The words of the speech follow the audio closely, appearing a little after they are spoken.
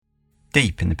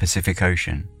Deep in the Pacific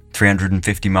Ocean,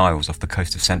 350 miles off the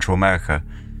coast of Central America,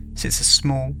 sits a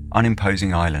small,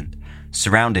 unimposing island,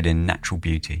 surrounded in natural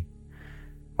beauty.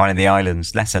 One of the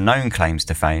island's lesser-known claims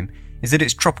to fame is that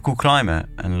its tropical climate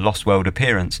and lost world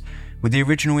appearance were the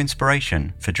original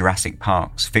inspiration for Jurassic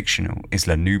Park's fictional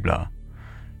Isla Nublar.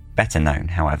 Better known,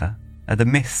 however, are the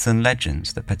myths and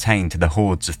legends that pertain to the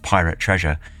hordes of pirate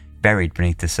treasure buried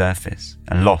beneath the surface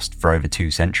and lost for over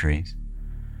 2 centuries.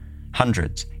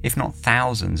 Hundreds, if not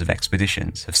thousands, of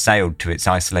expeditions have sailed to its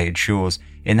isolated shores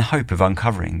in the hope of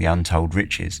uncovering the untold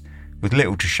riches, with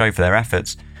little to show for their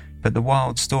efforts but the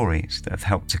wild stories that have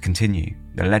helped to continue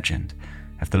the legend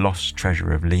of the lost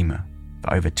treasure of Lima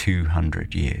for over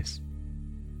 200 years.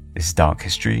 This is Dark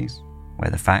Histories,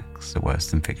 where the facts are worse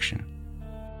than fiction.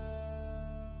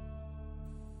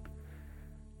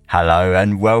 Hello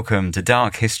and welcome to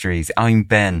Dark Histories. I'm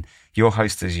Ben, your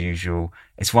host as usual.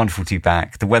 It's wonderful to be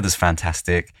back. The weather's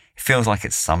fantastic. It feels like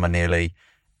it's summer nearly.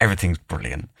 Everything's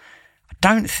brilliant. I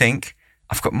don't think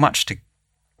I've got much to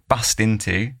bust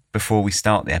into before we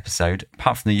start the episode,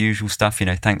 apart from the usual stuff,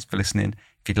 thanks for listening.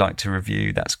 If you'd like to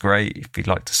review, that's great. If you'd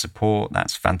like to support,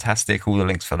 that's fantastic. All the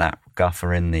links for that guff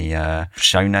are in the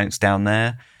show notes down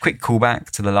there. Quick callback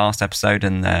to the last episode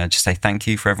and just say thank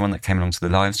you for everyone that came along to the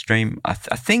live stream. I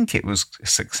think it was a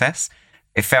success.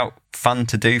 It felt fun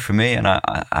to do for me, and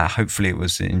I hopefully it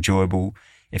was enjoyable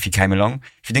if you came along.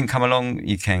 If you didn't come along,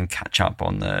 you can catch up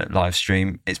on the live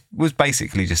stream. It was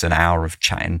basically just an hour of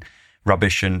chatting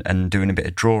rubbish and doing a bit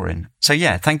of drawing. So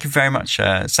yeah, thank you very much,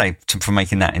 for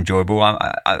making that enjoyable.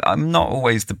 I'm not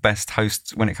always the best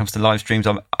host when it comes to live streams.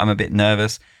 I'm a bit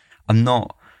nervous. I'm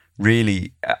not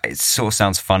really, it sort of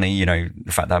sounds funny,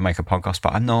 the fact that I make a podcast,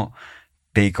 but I'm not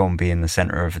big on being the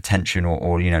center of attention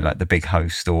or like the big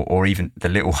host or even the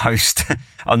little host.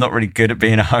 I'm not really good at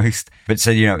being a host, but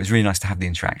so, it was really nice to have the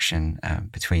interaction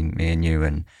between me and you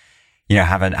and,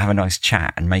 have a nice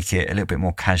chat and make it a little bit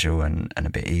more casual and a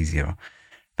bit easier.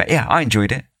 But yeah, I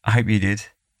enjoyed it. I hope you did.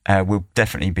 We'll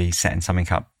definitely be setting something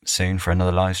up soon for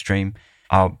another live stream.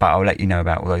 But I'll let you know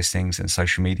about all those things in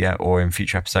social media or in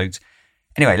future episodes.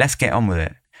 Anyway, let's get on with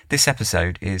it. This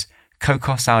episode is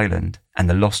Cocos Island and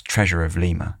the Lost Treasure of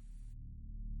Lima.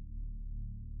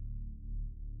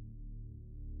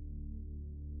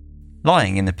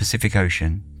 Lying in the Pacific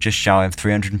Ocean, just shy of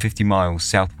 350 miles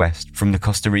southwest from the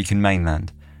Costa Rican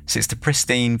mainland, sits the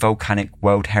pristine volcanic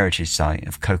World Heritage Site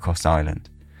of Cocos Island.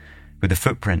 With a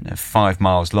footprint of 5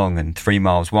 miles long and 3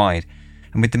 miles wide,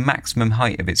 and with the maximum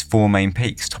height of its 4 main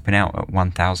peaks topping out at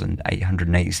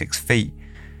 1,886 feet,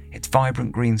 its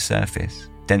vibrant green surface,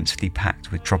 densely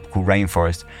packed with tropical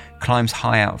rainforest, climbs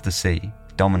high out of the sea,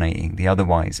 dominating the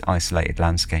otherwise isolated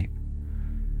landscape.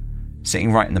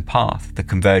 Sitting right in the path, the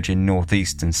converging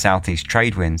northeast and southeast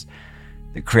trade winds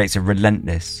that creates a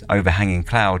relentless, overhanging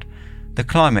cloud, the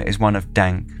climate is one of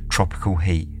dank, tropical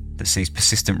heat that sees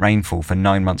persistent rainfall for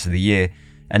 9 months of the year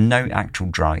and no actual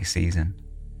dry season.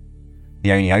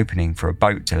 The only opening for a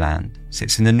boat to land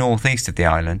sits in the northeast of the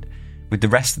island, with the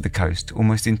rest of the coast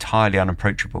almost entirely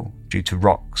unapproachable due to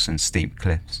rocks and steep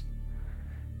cliffs.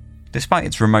 Despite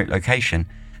its remote location,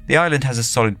 the island has a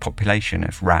solid population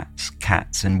of rats,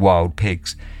 cats and wild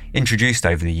pigs introduced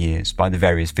over the years by the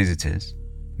various visitors,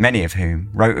 many of whom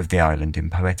wrote of the island in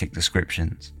poetic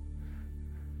descriptions.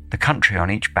 The country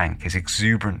on each bank is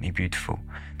exuberantly beautiful,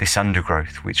 this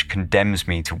undergrowth which condemns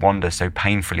me to wander so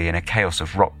painfully in a chaos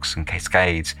of rocks and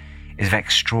cascades is of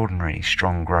extraordinarily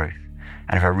strong growth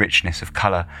and of a richness of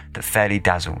colour that fairly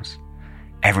dazzles.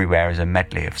 Everywhere is a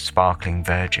medley of sparkling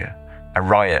verdure, a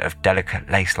riot of delicate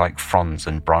lace-like fronds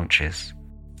and branches.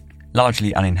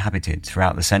 Largely uninhabited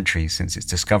throughout the centuries since its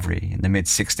discovery in the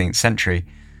mid-16th century,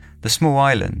 the small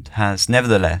island has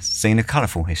nevertheless seen a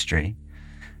colourful history.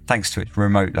 Thanks to its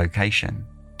remote location,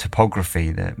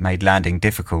 topography that made landing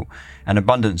difficult, and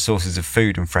abundant sources of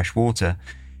food and fresh water,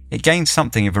 it gained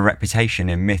something of a reputation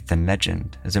in myth and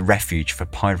legend as a refuge for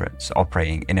pirates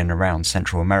operating in and around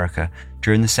Central America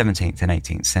during the 17th and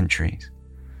 18th centuries.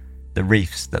 The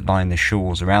reefs that line the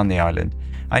shores around the island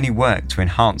only worked to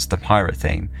enhance the pirate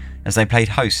theme as they played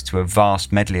host to a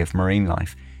vast medley of marine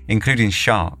life, including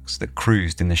sharks that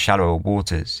cruised in the shallower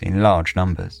waters in large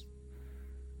numbers.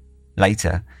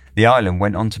 Later, the island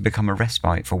went on to become a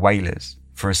respite for whalers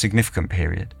for a significant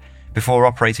period, before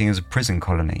operating as a prison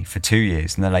colony for 2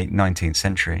 years in the late 19th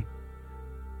century.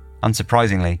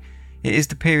 Unsurprisingly, it is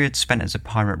the period spent as a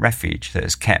pirate refuge that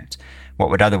has kept what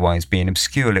would otherwise be an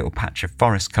obscure little patch of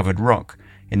forest-covered rock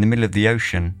in the middle of the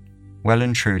ocean well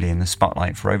and truly in the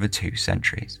spotlight for over 2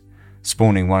 centuries,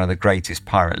 spawning one of the greatest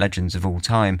pirate legends of all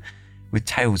time, with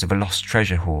tales of a lost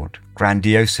treasure hoard,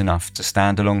 grandiose enough to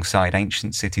stand alongside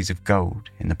ancient cities of gold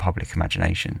in the public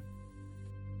imagination.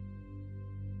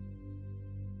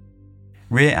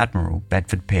 Rear Admiral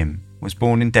Bedford Pym was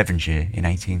born in Devonshire in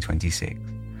 1826.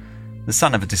 The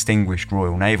son of a distinguished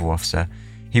Royal Naval officer,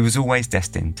 he was always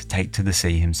destined to take to the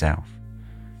sea himself.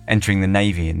 Entering the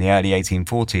Navy in the early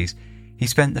 1840s, he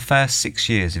spent the first 6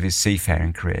 years of his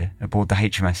seafaring career aboard the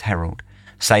HMS Herald,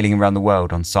 sailing around the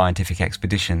world on scientific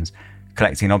expeditions,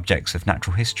 collecting objects of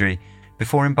natural history,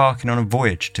 before embarking on a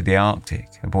voyage to the Arctic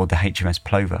aboard the HMS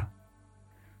Plover.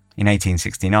 In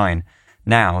 1869,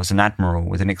 now as an admiral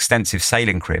with an extensive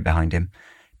sailing career behind him,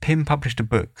 Pym published a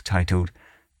book titled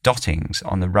Dottings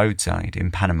on the Roadside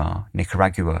in Panama,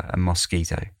 Nicaragua and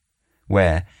Mosquito,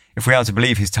 where, if we are to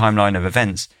believe his timeline of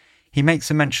events, he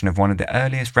makes a mention of one of the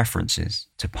earliest references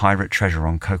to pirate treasure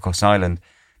on Cocos Island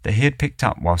that he had picked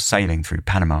up while sailing through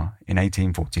Panama in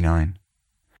 1849.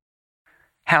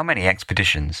 How many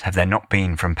expeditions have there not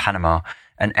been from Panama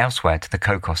and elsewhere to the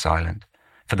Cocos Island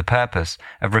for the purpose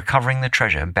of recovering the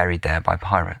treasure buried there by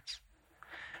pirates?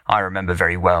 I remember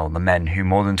very well the men who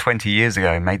more than 20 years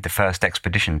ago made the first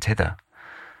expedition thither.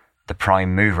 The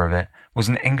prime mover of it was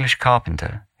an English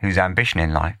carpenter whose ambition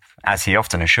in life, as he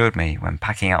often assured me when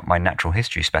packing up my natural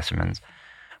history specimens,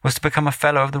 was to become a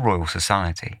Fellow of the Royal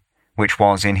Society, which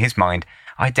was, in his mind,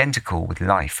 identical with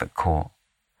life at court.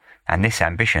 And this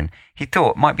ambition he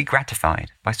thought might be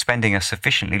gratified by spending a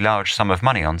sufficiently large sum of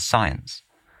money on science.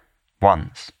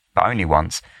 Once, but only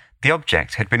once, the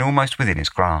object had been almost within his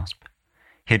grasp.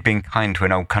 He had been kind to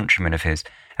an old countryman of his,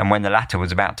 and when the latter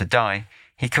was about to die,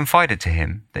 he confided to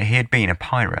him that he had been a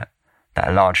pirate, that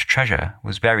a large treasure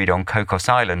was buried on Cocos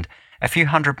Island a few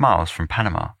 100 miles from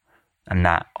Panama, and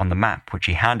that on the map which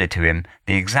he handed to him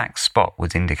the exact spot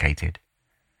was indicated.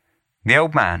 The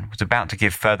old man was about to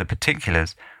give further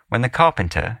particulars when the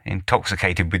carpenter,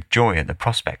 intoxicated with joy at the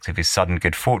prospect of his sudden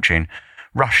good fortune,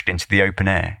 rushed into the open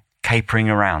air, capering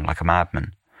around like a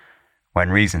madman. When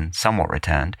reason somewhat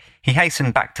returned, he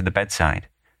hastened back to the bedside,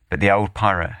 but the old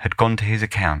pirate had gone to his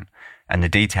account, and the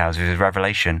details of his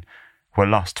revelation were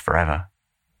lost forever.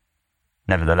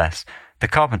 Nevertheless, the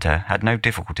carpenter had no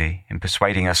difficulty in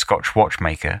persuading a Scotch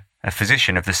watchmaker, a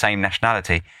physician of the same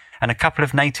nationality, and a couple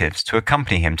of natives to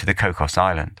accompany him to the Cocos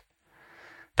Island.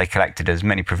 They collected as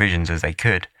many provisions as they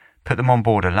could, put them on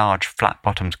board a large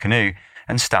flat-bottomed canoe,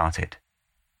 and started.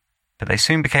 But they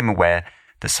soon became aware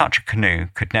that such a canoe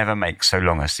could never make so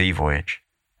long a sea voyage,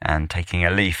 and taking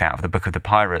a leaf out of the book of the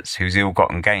pirates whose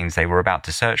ill-gotten gains they were about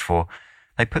to search for,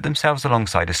 they put themselves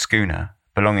alongside a schooner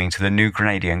belonging to the New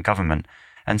Grenadian government,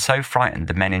 and so frightened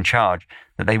the men in charge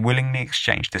that they willingly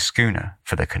exchanged the schooner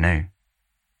for the canoe.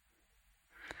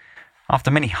 After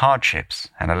many hardships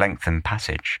and a lengthened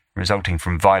passage, resulting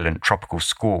from violent tropical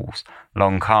squalls,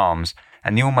 long calms,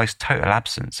 and the almost total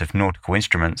absence of nautical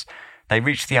instruments, they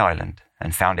reached the island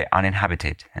and found it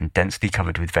uninhabited and densely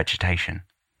covered with vegetation.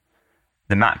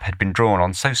 The map had been drawn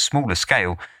on so small a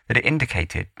scale that it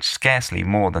indicated scarcely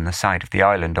more than the side of the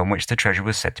island on which the treasure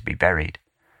was said to be buried.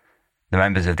 The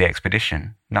members of the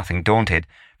expedition, nothing daunted,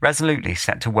 resolutely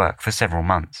set to work for several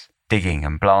months, digging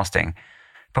and blasting,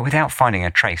 but without finding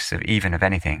a trace of even of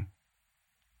anything.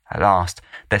 At last,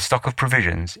 their stock of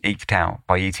provisions, eked out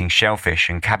by eating shellfish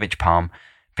and cabbage palm,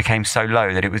 became so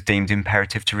low that it was deemed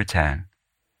imperative to return.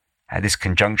 At this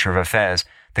conjuncture of affairs,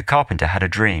 the carpenter had a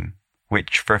dream,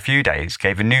 which for a few days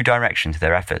gave a new direction to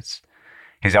their efforts.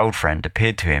 His old friend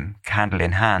appeared to him, candle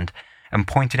in hand, and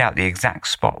pointed out the exact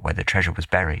spot where the treasure was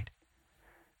buried.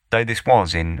 Though this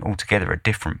was in altogether a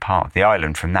different part of the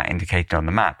island from that indicated on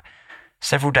the map,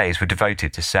 several days were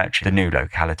devoted to searching the new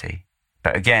locality,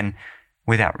 but again,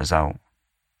 without result.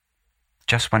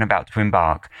 Just when about to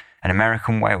embark, an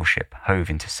American whale ship hove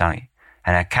into sight,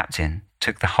 and her captain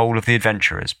took the whole of the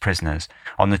adventurers prisoners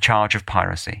on the charge of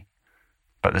piracy.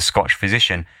 But the Scotch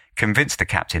physician convinced the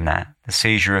captain that, the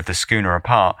seizure of the schooner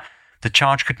apart, the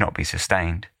charge could not be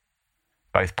sustained.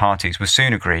 Both parties were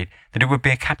soon agreed that it would be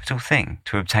a capital thing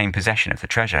to obtain possession of the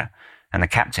treasure, and the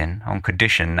captain, on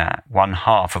condition that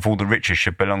 1/2 of all the riches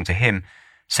should belong to him,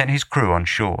 sent his crew on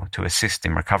shore to assist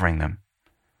in recovering them.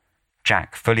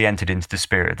 Jack fully entered into the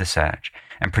spirit of the search,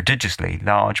 and prodigiously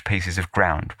large pieces of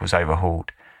ground was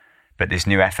overhauled, but this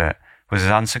new effort was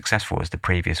as unsuccessful as the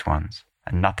previous ones,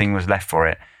 and nothing was left for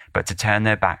it but to turn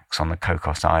their backs on the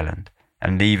Cocos Island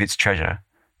and leave its treasure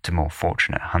to more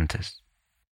fortunate hunters.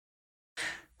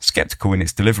 Sceptical in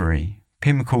its delivery,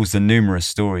 Pym calls the numerous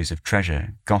stories of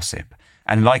treasure gossip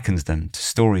and likens them to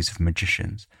stories of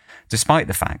magicians, despite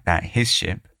the fact that his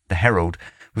ship, the Herald,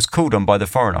 was called on by the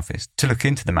Foreign Office to look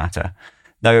into the matter.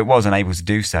 though it was unable to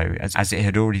do so as it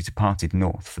had already departed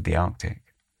north for the Arctic.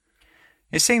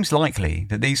 It seems likely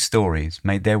that these stories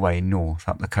made their way north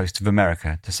up the coast of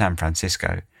America to San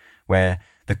Francisco, where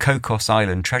the Cocos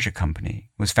Island Treasure Company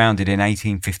was founded in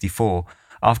 1854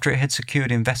 after it had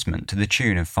secured investment to the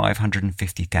tune of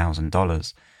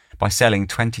 $550,000 by selling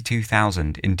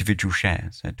 22,000 individual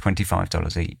shares at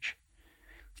 $25 each.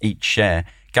 Each share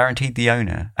guaranteed the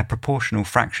owner a proportional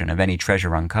fraction of any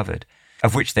treasure uncovered,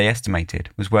 of which they estimated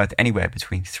was worth anywhere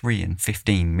between $3 and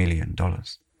 $15 million.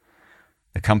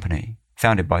 The company,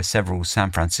 founded by several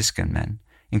San Franciscan men,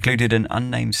 included an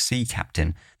unnamed sea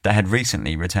captain that had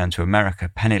recently returned to America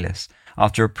penniless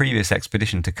after a previous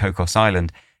expedition to Cocos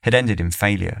Island had ended in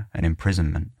failure and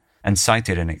imprisonment, and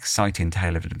cited an exciting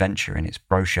tale of adventure in its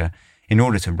brochure in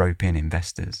order to rope in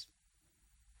investors.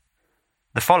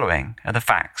 The following are the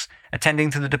facts attending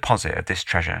to the deposit of this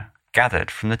treasure,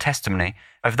 gathered from the testimony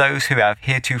of those who have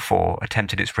heretofore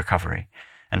attempted its recovery,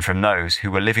 and from those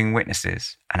who were living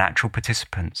witnesses and actual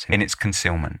participants in its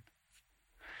concealment.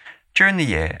 During the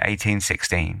year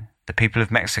 1816, the people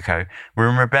of Mexico were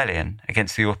in rebellion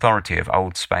against the authority of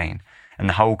Old Spain, and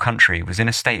the whole country was in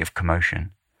a state of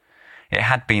commotion. It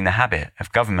had been the habit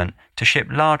of government to ship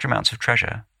large amounts of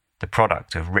treasure, the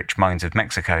product of rich mines of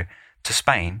Mexico, to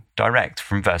Spain direct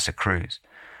from Veracruz,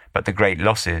 but the great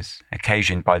losses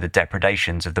occasioned by the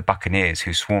depredations of the buccaneers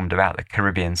who swarmed about the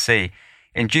Caribbean Sea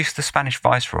induced the Spanish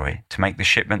viceroy to make the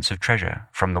shipments of treasure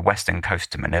from the western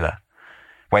coast to Manila,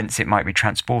 whence it might be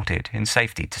transported in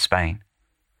safety to Spain.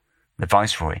 The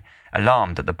viceroy,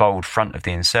 alarmed at the bold front of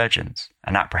the insurgents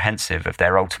and apprehensive of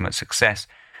their ultimate success,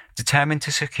 determined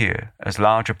to secure as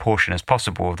large a portion as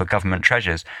possible of the government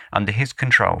treasures under his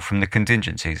control from the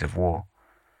contingencies of war.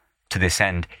 To this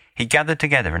end, he gathered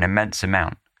together an immense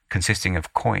amount, consisting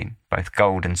of coin, both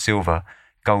gold and silver,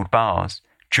 gold bars,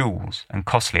 jewels, and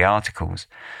costly articles,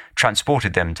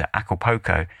 transported them to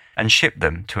Acapulco, and shipped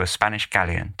them to a Spanish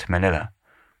galleon to Manila.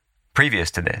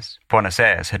 Previous to this, Buenos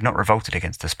Aires had not revolted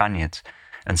against the Spaniards,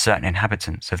 and certain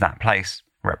inhabitants of that place,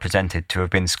 represented to have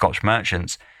been Scotch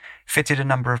merchants, fitted a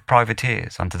number of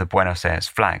privateers under the Buenos Aires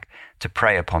flag to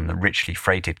prey upon the richly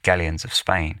freighted galleons of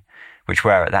Spain, which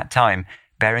were at that time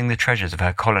bearing the treasures of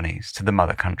her colonies to the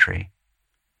mother country.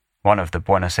 One of the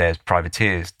Buenos Aires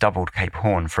privateers doubled Cape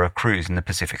Horn for a cruise in the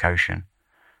Pacific Ocean.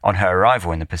 On her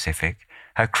arrival in the Pacific,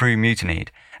 her crew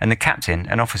mutinied, and the captain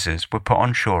and officers were put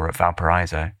on shore at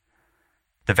Valparaiso.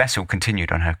 The vessel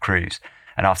continued on her cruise,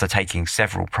 and after taking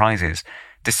several prizes,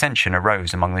 dissension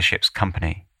arose among the ship's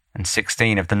company, and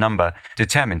 16 of the number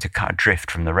determined to cut adrift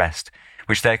from the rest,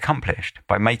 which they accomplished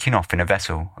by making off in a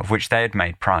vessel of which they had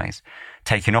made prize,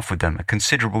 taking off with them a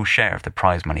considerable share of the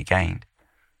prize money gained.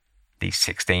 These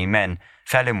 16 men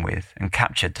fell in with and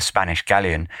captured the Spanish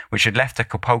galleon which had left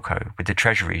Acapulco with the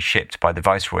treasury shipped by the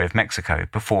Viceroy of Mexico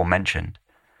before mentioned.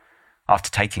 After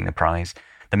taking the prize,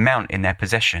 the amount in their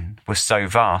possession was so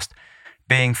vast,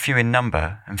 being few in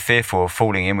number and fearful of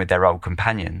falling in with their old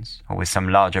companions or with some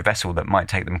larger vessel that might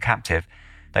take them captive,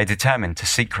 they determined to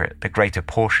secret the greater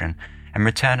portion and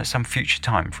return at some future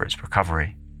time for its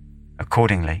recovery.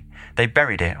 Accordingly, they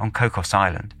buried it on Cocos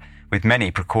Island, with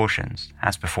many precautions,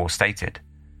 as before stated.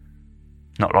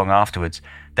 Not long afterwards,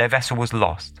 their vessel was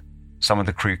lost, some of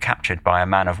the crew captured by a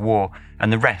man of war,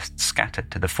 and the rest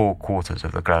scattered to the 4 quarters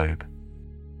of the globe.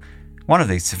 One of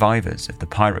these survivors of the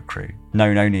pirate crew,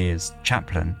 known only as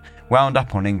Chaplin, wound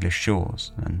up on English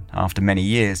shores, and after many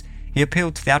years, he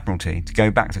appealed to the Admiralty to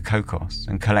go back to Cocos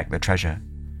and collect the treasure.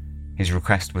 His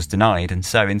request was denied, and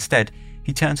so instead,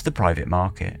 he turned to the private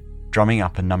market, drumming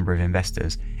up a number of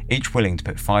investors, each willing to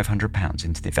put £500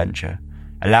 into the venture,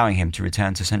 allowing him to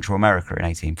return to Central America in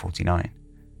 1849.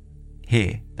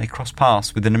 Here, they crossed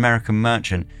paths with an American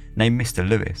merchant named Mr.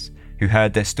 Lewis, who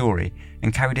heard their story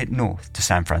and carried it north to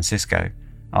San Francisco,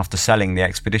 after selling the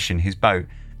expedition his boat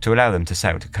to allow them to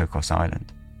sail to Cocos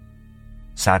Island.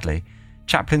 Sadly,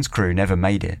 Chaplin's crew never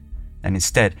made it, and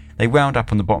instead they wound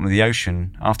up on the bottom of the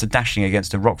ocean after dashing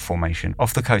against a rock formation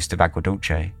off the coast of Agua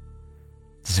Dulce.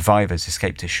 The survivors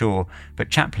escaped to shore, but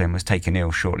Chaplin was taken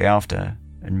ill shortly after,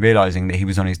 and realising that he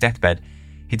was on his deathbed,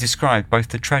 he described both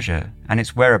the treasure and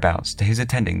its whereabouts to his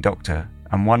attending doctor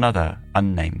and one other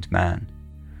unnamed man.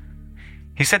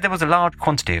 He said there was a large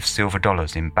quantity of silver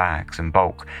dollars in bags and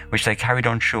bulk, which they carried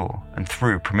on shore and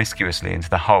threw promiscuously into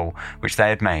the hole which they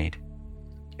had made.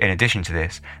 In addition to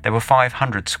this, there were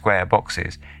 500 square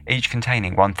boxes, each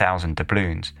containing 1,000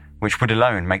 doubloons, which would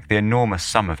alone make the enormous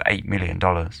sum of $8 million.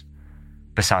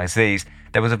 Besides these,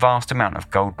 there was a vast amount of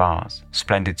gold bars,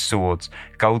 splendid swords,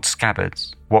 gold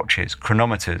scabbards, watches,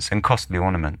 chronometers, and costly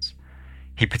ornaments.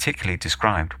 He particularly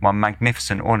described one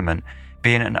magnificent ornament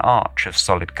being an arch of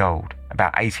solid gold,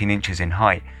 about 18 inches in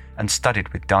height and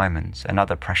studded with diamonds and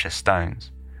other precious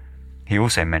stones. He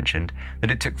also mentioned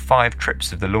that it took 5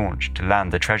 trips of the launch to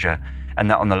land the treasure, and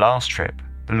that on the last trip,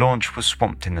 the launch was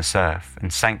swamped in the surf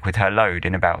and sank with her load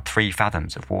in about 3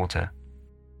 fathoms of water.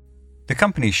 The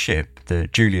company's ship, the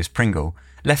Julius Pringle,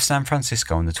 left San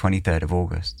Francisco on the 23rd of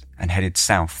August and headed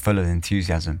south full of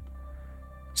enthusiasm.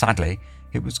 Sadly,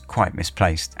 it was quite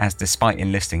misplaced, as despite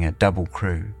enlisting a double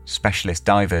crew, specialist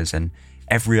divers and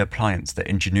every appliance that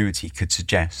ingenuity could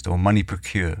suggest or money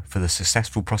procure for the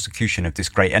successful prosecution of this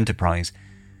great enterprise,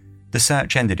 the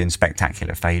search ended in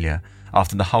spectacular failure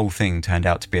after the whole thing turned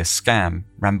out to be a scam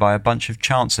ran by a bunch of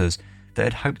chancers that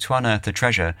had hoped to unearth the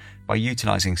treasure by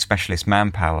utilising specialist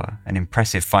manpower and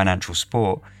impressive financial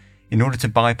support in order to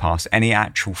bypass any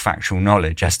actual factual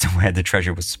knowledge as to where the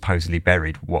treasure was supposedly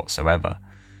buried whatsoever.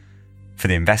 For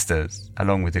the investors,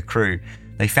 along with the crew,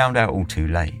 they found out all too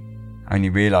late, only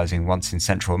realising once in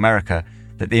Central America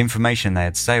that the information they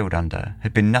had sailed under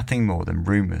had been nothing more than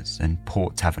rumours and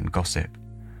port tavern gossip.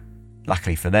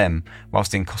 Luckily for them,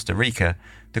 whilst in Costa Rica,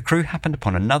 the crew happened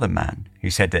upon another man who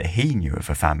said that he knew of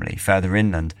a family further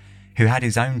inland who had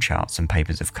his own charts and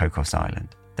papers of Cocos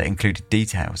Island that included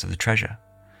details of the treasure.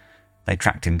 They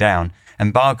tracked him down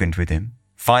and bargained with him,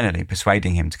 finally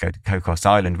persuading him to go to Cocos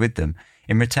Island with them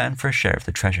in return for a share of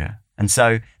the treasure, and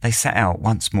so they set out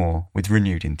once more with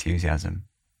renewed enthusiasm.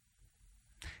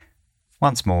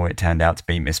 Once more it turned out to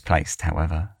be misplaced,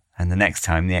 however, and the next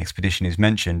time the expedition is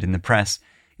mentioned in the press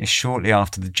is shortly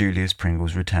after the Julius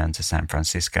Pringle's return to San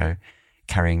Francisco,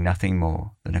 carrying nothing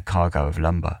more than a cargo of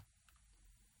lumber.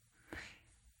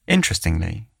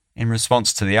 Interestingly, in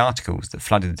response to the articles that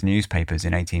flooded the newspapers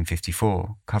in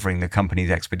 1854 covering the company's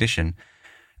expedition,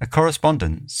 a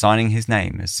correspondent signing his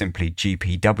name as simply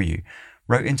GPW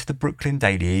wrote into the Brooklyn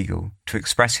Daily Eagle to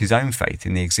express his own faith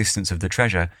in the existence of the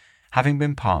treasure, having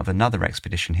been part of another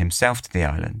expedition himself to the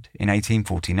island in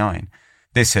 1849.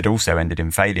 This had also ended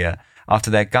in failure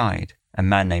after their guide, a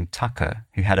man named Tucker,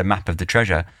 who had a map of the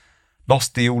treasure,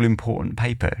 lost the all-important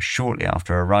paper shortly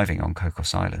after arriving on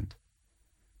Cocos Island.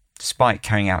 Despite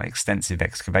carrying out extensive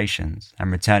excavations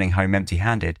and returning home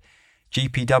empty-handed,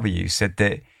 GPW said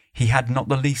that he had not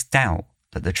the least doubt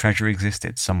that the treasure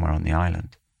existed somewhere on the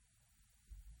island.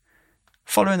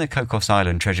 Following the Cocos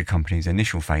Island Treasure Company's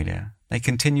initial failure, they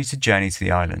continued to journey to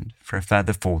the island for a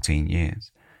further 14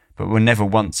 years, but were never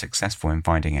once successful in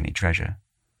finding any treasure.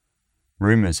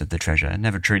 Rumours of the treasure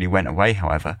never truly went away,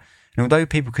 however, and although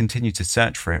people continued to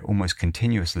search for it almost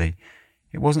continuously,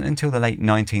 it wasn't until the late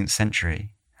 19th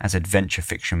century, as adventure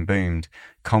fiction boomed,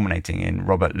 culminating in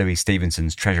Robert Louis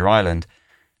Stevenson's Treasure Island,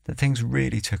 that things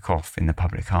really took off in the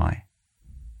public eye.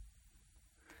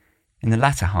 In the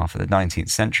latter half of the 19th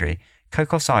century,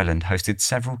 Cocos Island hosted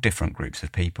several different groups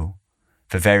of people,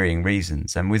 for varying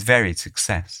reasons and with varied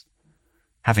success.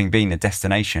 Having been a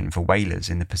destination for whalers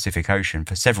in the Pacific Ocean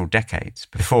for several decades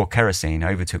before kerosene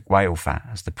overtook whale fat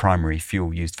as the primary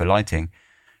fuel used for lighting,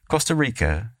 Costa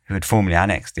Rica, who had formally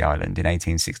annexed the island in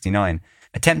 1869,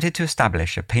 attempted to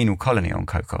establish a penal colony on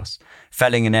Cocos,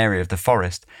 felling an area of the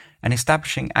forest and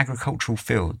establishing agricultural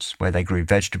fields where they grew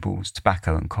vegetables,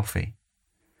 tobacco and coffee.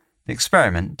 The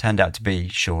experiment turned out to be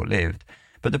short-lived,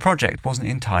 but the project wasn't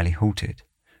entirely halted.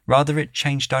 Rather, it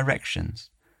changed directions,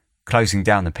 closing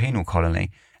down the penal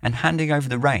colony and handing over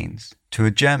the reins to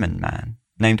a German man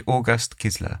named August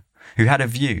Gisler, who had a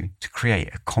view to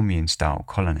create a commune-style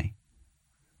colony.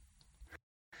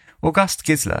 August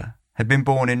Gisler had been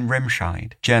born in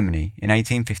Remscheid, Germany in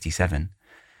 1857.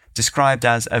 Described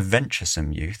as a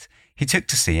venturesome youth, he took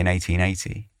to sea in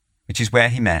 1880, which is where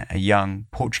he met a young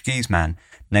Portuguese man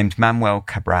named Manuel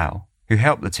Cabral, who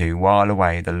helped the two while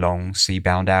away the long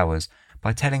sea-bound hours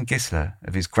by telling Gisler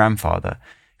of his grandfather,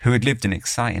 who had lived an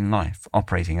exciting life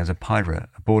operating as a pirate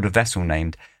aboard a vessel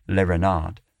named Le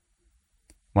Renard.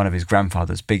 One of his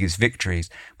grandfather's biggest victories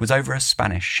was over a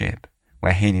Spanish ship,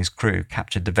 where he and his crew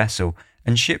captured the vessel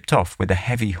and shipped off with a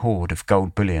heavy hoard of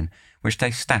gold bullion, which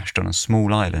they stashed on a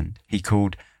small island he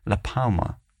called La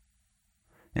Palma.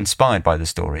 Inspired by the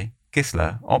story,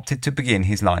 Gisler opted to begin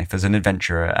his life as an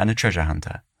adventurer and a treasure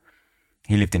hunter.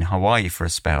 He lived in Hawaii for a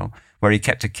spell, where he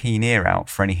kept a keen ear out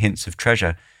for any hints of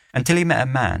treasure, until he met a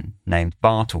man named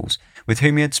Bartels, with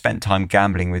whom he had spent time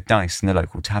gambling with dice in the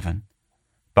local tavern.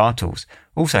 Bartels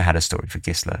also had a story for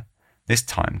Gisler, this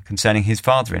time concerning his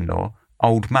father-in-law,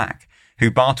 Old Mac,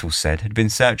 who Bartels said had been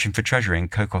searching for treasure in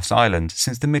Cocos Island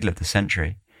since the middle of the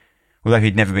century, although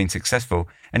he'd never been successful,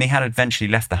 and he had eventually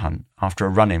left the hunt after a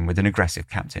run-in with an aggressive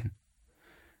captain.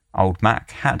 Old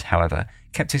Mac had, however,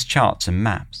 kept his charts and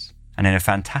maps, and in a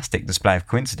fantastic display of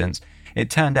coincidence, it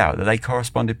turned out that they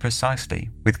corresponded precisely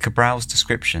with Cabral's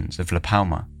descriptions of La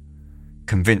Palma.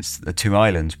 Convinced that the two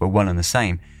islands were one and the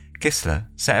same, Gisler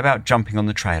set about jumping on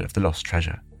the trail of the lost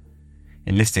treasure.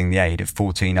 Enlisting the aid of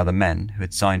 14 other men who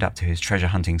had signed up to his treasure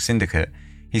hunting syndicate,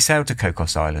 he sailed to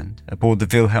Cocos Island aboard the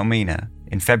Wilhelmina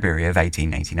in February of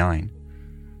 1889.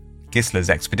 Gisler's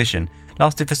expedition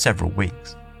lasted for several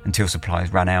weeks, until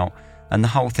supplies ran out and the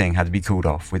whole thing had to be called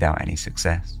off without any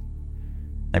success.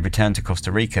 They returned to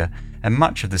Costa Rica and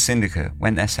much of the syndicate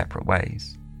went their separate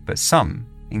ways, but some,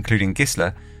 including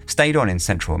Gisler, stayed on in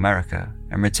Central America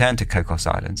and returned to Cocos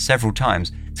Island several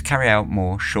times to carry out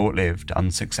more short-lived,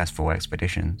 unsuccessful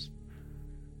expeditions.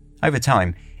 Over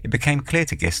time, it became clear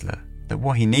to Gisler that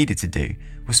what he needed to do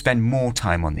was spend more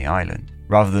time on the island,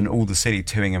 rather than all the silly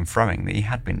toing and froing that he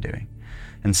had been doing,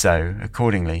 and so,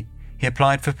 accordingly, he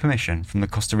applied for permission from the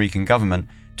Costa Rican government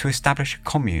to establish a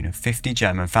commune of 50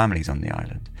 German families on the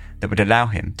island that would allow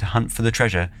him to hunt for the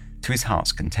treasure to his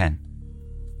heart's content.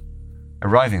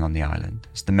 Arriving on the island,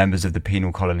 as the members of the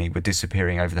penal colony were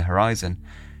disappearing over the horizon,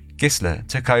 Gisler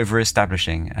took over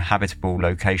establishing a habitable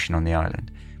location on the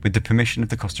island with the permission of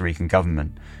the Costa Rican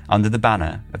government under the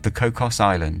banner of the Cocos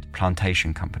Island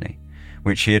Plantation Company,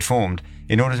 which he had formed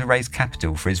in order to raise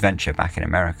capital for his venture back in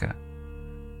America.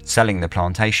 Selling the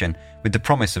plantation with the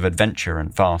promise of adventure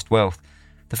and vast wealth,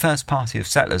 the first party of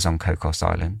settlers on Cocos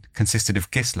Island consisted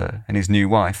of Gisler and his new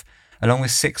wife, along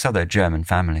with 6 other German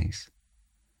families.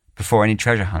 Before any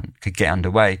treasure hunt could get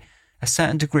underway, a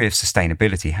certain degree of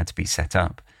sustainability had to be set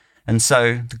up, and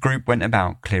so the group went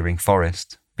about clearing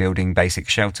forest, building basic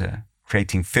shelter,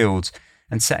 creating fields,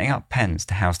 and setting up pens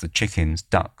to house the chickens,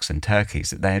 ducks, and turkeys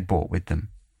that they had brought with them.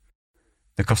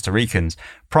 The Costa Ricans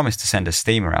promised to send a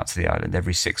steamer out to the island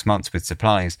every 6 months with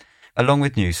supplies, along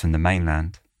with news from the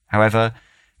mainland. However,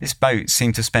 this boat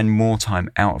seemed to spend more time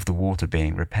out of the water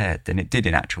being repaired than it did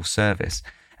in actual service,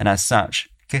 and as such,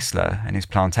 Gisler and his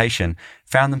plantation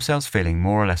found themselves feeling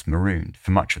more or less marooned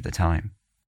for much of the time.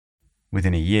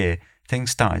 Within a year,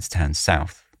 things started to turn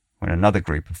south, when another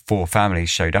group of 4 families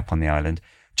showed up on the island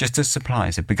just as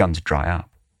supplies had begun to dry up.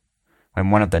 When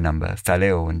one of their number fell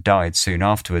ill and died soon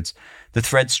afterwards, the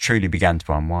threads truly began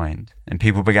to unwind, and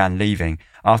people began leaving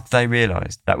after they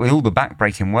realised that with all the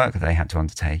back-breaking work that they had to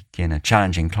undertake in a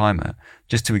challenging climate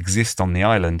just to exist on the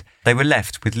island, they were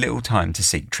left with little time to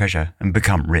seek treasure and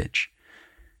become rich.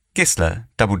 Gisler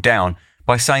doubled down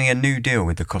by signing a new deal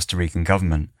with the Costa Rican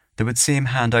government that would see him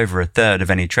hand over a third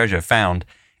of any treasure found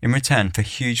in return for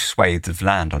huge swathes of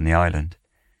land on the island.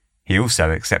 He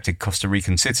also accepted Costa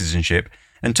Rican citizenship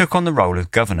and took on the role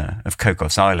of governor of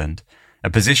Cocos Island, a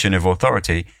position of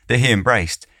authority that he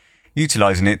embraced,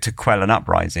 utilising it to quell an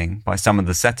uprising by some of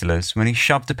the settlers when he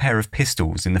shoved a pair of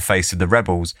pistols in the face of the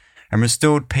rebels and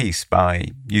restored peace by,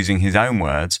 using his own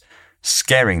words,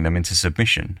 scaring them into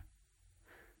submission.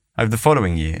 Over the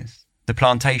following years, the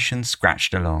plantation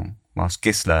scratched along, whilst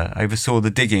Gisler oversaw the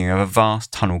digging of a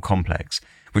vast tunnel complex,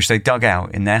 which they dug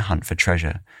out in their hunt for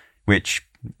treasure, which,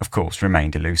 of course,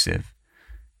 remained elusive.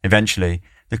 Eventually,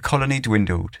 the colony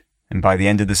dwindled, and by the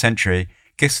end of the century,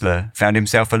 Gisler found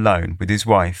himself alone with his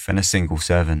wife and a single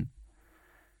servant.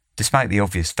 Despite the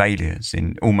obvious failures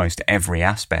in almost every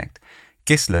aspect,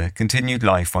 Gisler continued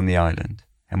life on the island,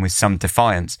 and with some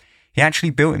defiance, he actually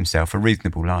built himself a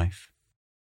reasonable life.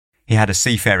 He had a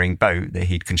seafaring boat that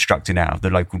he'd constructed out of the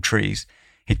local trees.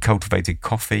 He'd cultivated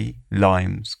coffee,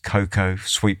 limes, cocoa,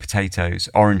 sweet potatoes,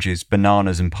 oranges,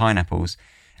 bananas and pineapples,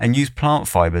 and used plant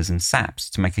fibres and saps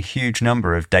to make a huge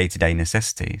number of day-to-day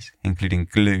necessities, including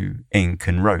glue, ink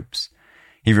and ropes.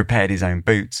 He repaired his own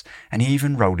boots, and he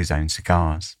even rolled his own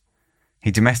cigars.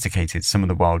 He domesticated some of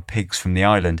the wild pigs from the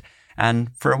island,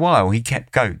 and for a while he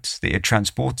kept goats that he had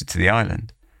transported to the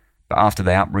island. But after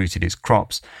they uprooted his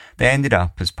crops, they ended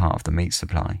up as part of the meat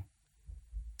supply.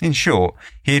 In short,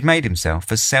 he had made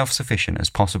himself as self-sufficient as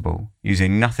possible,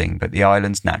 using nothing but the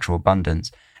island's natural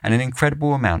abundance and an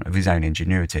incredible amount of his own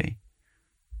ingenuity.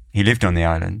 He lived on the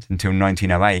island until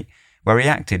 1908, where he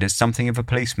acted as something of a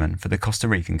policeman for the Costa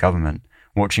Rican government,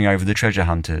 watching over the treasure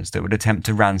hunters that would attempt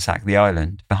to ransack the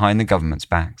island behind the government's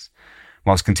backs,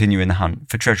 whilst continuing the hunt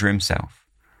for treasure himself.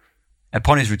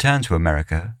 Upon his return to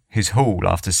America, his haul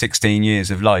after 16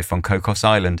 years of life on Cocos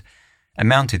Island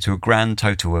amounted to a grand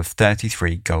total of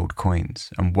 33 gold coins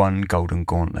and 1 golden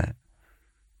gauntlet.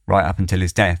 Right up until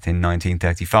his death in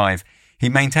 1935, he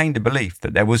maintained a belief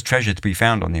that there was treasure to be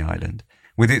found on the island,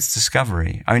 with its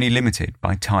discovery only limited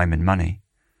by time and money.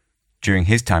 During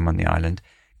his time on the island,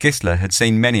 Gisler had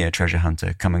seen many a treasure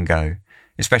hunter come and go,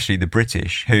 especially the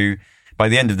British, who, by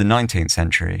the end of the 19th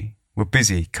century, were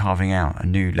busy carving out a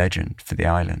new legend for the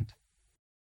island.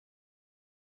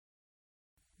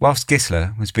 Whilst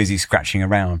Gisler was busy scratching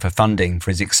around for funding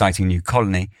for his exciting new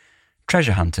colony,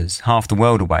 treasure hunters half the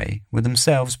world away were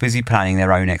themselves busy planning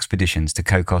their own expeditions to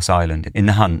Cocos Island in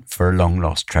the hunt for a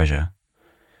long-lost treasure.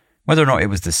 Whether or not it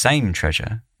was the same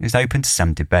treasure is open to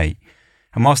some debate,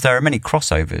 and whilst there are many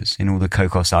crossovers in all the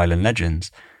Cocos Island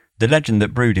legends, the legend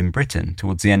that brewed in Britain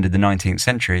towards the end of the 19th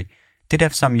century did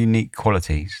have some unique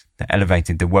qualities that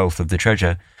elevated the wealth of the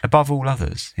treasure above all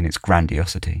others in its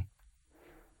grandiosity.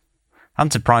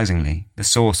 Unsurprisingly, the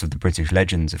source of the British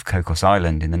legends of Cocos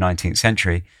Island in the 19th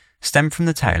century stemmed from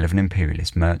the tale of an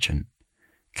imperialist merchant.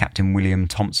 Captain William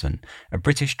Thompson, a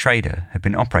British trader, had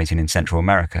been operating in Central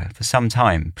America for some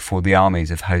time before the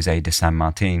armies of José de San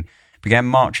Martín began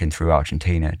marching through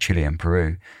Argentina, Chile and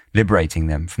Peru, liberating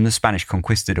them from the Spanish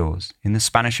conquistadors in the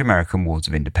Spanish-American Wars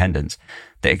of Independence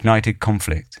that ignited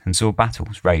conflict and saw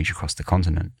battles rage across the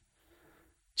continent.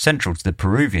 Central to the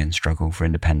Peruvian struggle for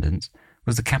independence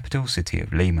was the capital city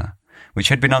of Lima, which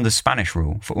had been under Spanish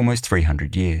rule for almost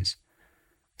 300 years.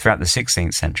 Throughout the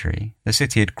 16th century, the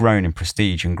city had grown in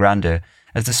prestige and grandeur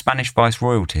as the Spanish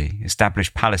viceroyalty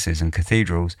established palaces and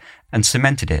cathedrals and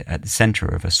cemented it at the centre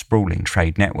of a sprawling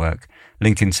trade network,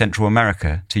 linking Central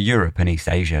America to Europe and East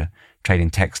Asia,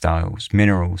 trading textiles,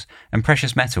 minerals, and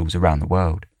precious metals around the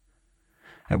world.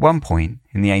 At one point,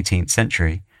 in the 18th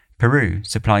century, Peru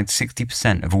supplied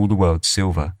 60% of all the world's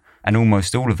silver, and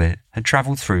almost all of it had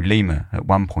travelled through Lima at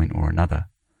one point or another.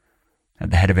 At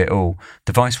the head of it all,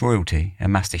 the viceroyalty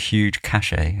amassed a huge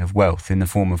cachet of wealth in the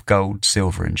form of gold,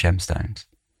 silver and gemstones.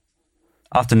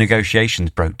 After negotiations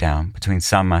broke down between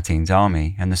San Martin's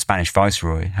army and the Spanish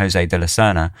viceroy, José de la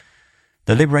Serna,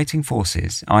 the liberating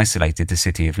forces isolated the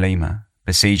city of Lima,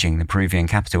 besieging the Peruvian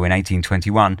capital in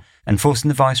 1821 and forcing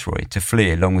the viceroy to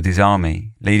flee along with his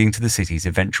army, leading to the city's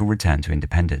eventual return to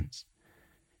independence.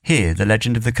 Here, the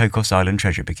legend of the Cocos Island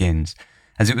treasure begins,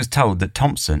 as it was told that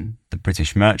Thompson, the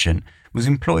British merchant, was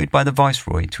employed by the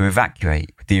viceroy to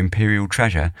evacuate with the imperial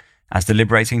treasure as the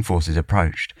liberating forces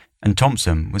approached, and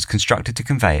Thompson was constructed to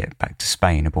convey it back to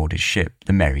Spain aboard his ship,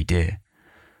 the Mary Dear.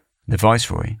 The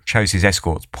viceroy chose his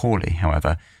escorts poorly,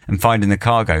 however, and finding the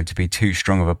cargo to be too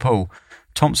strong of a pull,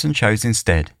 Thompson chose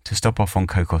instead to stop off on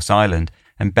Cocos Island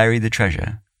and bury the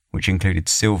treasure, which included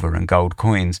silver and gold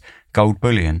coins, gold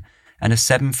bullion, and a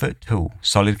 7-foot tall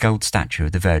solid gold statue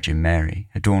of the Virgin Mary,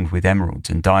 adorned with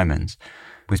emeralds and diamonds.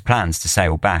 With plans to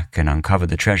sail back and uncover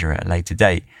the treasure at a later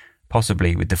date,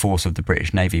 possibly with the force of the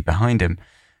British Navy behind him,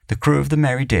 the crew of the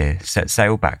Mary Dear set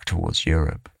sail back towards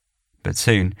Europe. But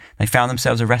soon they found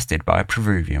themselves arrested by a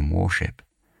Peruvian warship.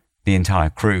 The entire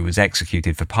crew was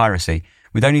executed for piracy,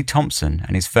 with only Thompson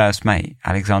and his first mate,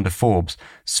 Alexander Forbes,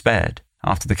 spared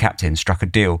after the captain struck a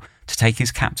deal to take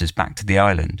his captors back to the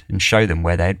island and show them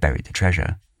where they had buried the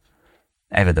treasure.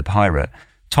 Ever the pirate,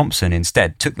 Thompson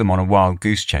instead took them on a wild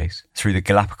goose chase through the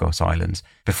Galapagos Islands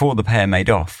before the pair made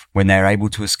off when they were able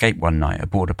to escape one night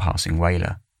aboard a passing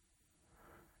whaler.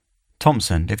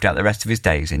 Thompson lived out the rest of his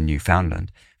days in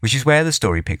Newfoundland, which is where the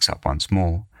story picks up once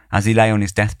more, as he lay on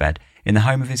his deathbed in the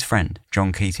home of his friend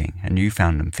John Keating, a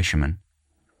Newfoundland fisherman.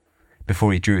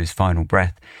 Before he drew his final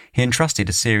breath, he entrusted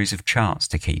a series of charts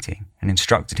to Keating and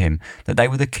instructed him that they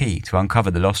were the key to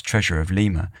uncover the lost treasure of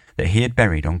Lima that he had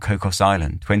buried on Cocos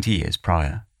Island 20 years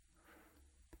prior.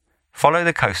 Follow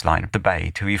the coastline of the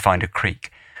bay till you find a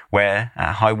creek, where,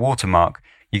 at high water mark,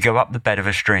 you go up the bed of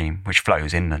a stream which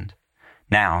flows inland.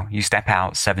 Now you step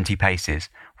out 70 paces,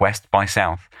 west by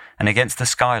south, and against the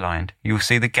skyline you will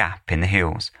see the gap in the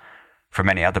hills. From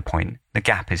any other point, the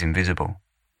gap is invisible.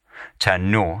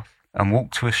 Turn north and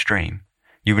walk to a stream.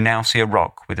 You will now see a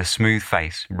rock with a smooth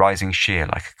face rising sheer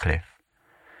like a cliff.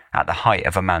 At the height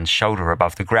of a man's shoulder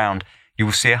above the ground, you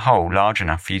will see a hole large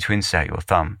enough for you to insert your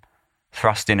thumb.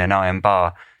 Thrust in an iron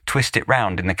bar, twist it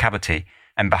round in the cavity,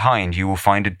 and behind you will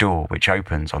find a door which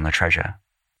opens on the treasure.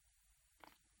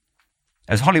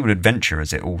 As Hollywood adventure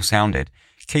as it all sounded,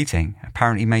 Keating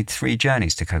apparently made 3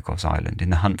 journeys to Cocos Island in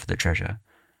the hunt for the treasure.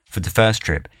 For the first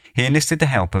trip, he enlisted the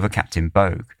help of a Captain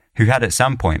Bogue, who had at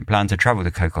some point planned to travel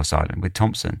to Cocos Island with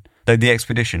Thompson, though the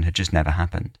expedition had just never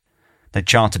happened. They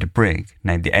chartered a brig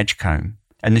named the Edgecombe,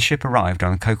 and the ship arrived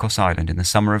on Cocos Island in the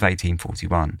summer of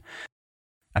 1841.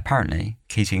 Apparently,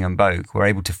 Keating and Bogue were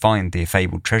able to find the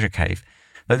fabled treasure cave,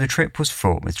 though the trip was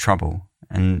fraught with trouble,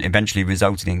 and eventually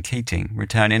resulted in Keating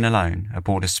returning alone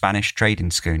aboard a Spanish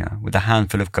trading schooner with a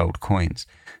handful of gold coins,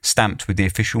 stamped with the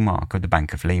official mark of the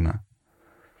Bank of Lima.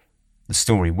 The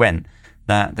story went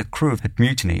that the crew had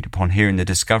mutinied upon hearing the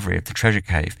discovery of the treasure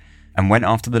cave and went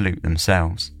after the loot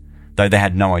themselves, though they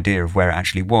had no idea of where it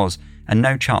actually was and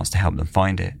no chance to help them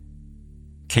find it.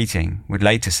 Keating would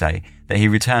later say that he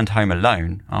returned home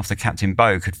alone after Captain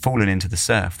Bogue had fallen into the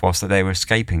surf whilst they were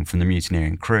escaping from the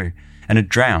mutineering crew and had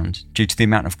drowned due to the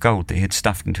amount of gold that he had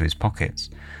stuffed into his pockets.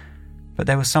 But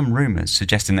there were some rumours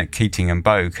suggesting that Keating and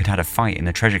Bogue had had a fight in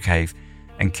the treasure cave,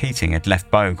 and Keating had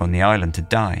left Bogue on the island to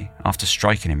die after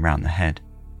striking him round the head.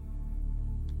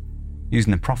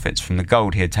 Using the profits from the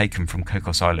gold he had taken from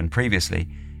Cocos Island previously,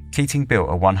 Keating built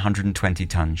a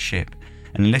 120-ton ship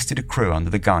and enlisted a crew under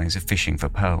the guise of fishing for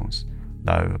pearls,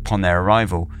 though upon their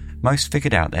arrival, most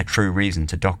figured out their true reason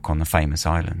to dock on the famous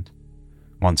island.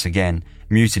 Once again,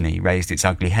 mutiny raised its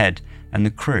ugly head, and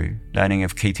the crew, learning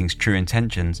of Keating's true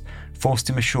intentions, forced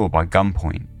him ashore by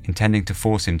gunpoint, intending to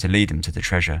force him to lead them to the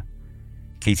treasure.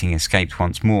 Keating escaped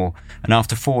once more, and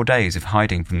after 4 days of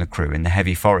hiding from the crew in the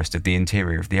heavy forest of the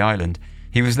interior of the island,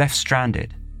 he was left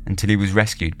stranded until he was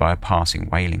rescued by a passing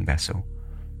whaling vessel.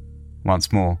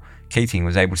 Once more, Keating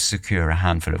was able to secure a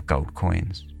handful of gold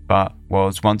coins, but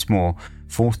was once more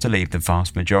forced to leave the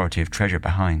vast majority of treasure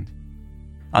behind.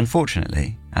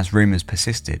 Unfortunately, as rumours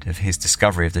persisted of his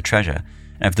discovery of the treasure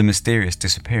and of the mysterious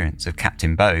disappearance of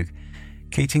Captain Bogue,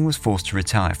 Keating was forced to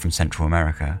retire from Central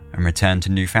America and return to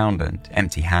Newfoundland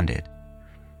empty-handed.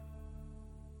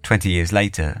 20 years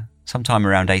later, sometime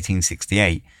around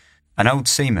 1868, an old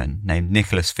seaman named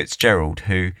Nicholas Fitzgerald,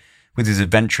 who, with his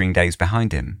adventuring days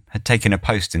behind him, had taken a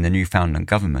post in the Newfoundland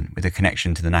government with a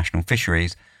connection to the national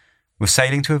fisheries, was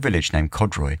sailing to a village named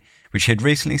Codroy, which had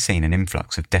recently seen an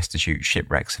influx of destitute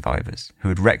shipwreck survivors who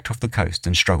had wrecked off the coast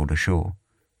and struggled ashore.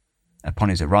 Upon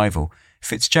his arrival,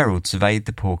 Fitzgerald surveyed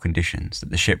the poor conditions that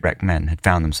the shipwrecked men had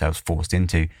found themselves forced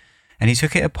into, and he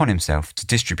took it upon himself to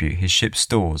distribute his ship's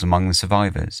stores among the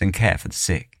survivors and care for the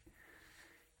sick.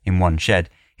 In one shed,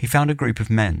 he found a group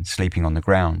of men sleeping on the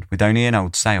ground with only an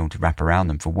old sail to wrap around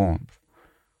them for warmth.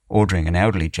 Ordering an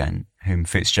elderly gent, whom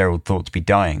Fitzgerald thought to be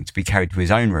dying, to be carried to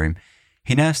his own room,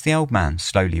 he nursed the old man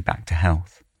slowly back to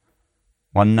health.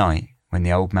 One night, when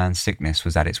the old man's sickness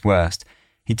was at its worst,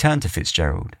 he turned to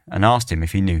Fitzgerald and asked him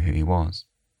if he knew who he was.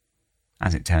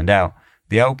 As it turned out,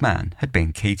 the old man had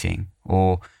been Keating,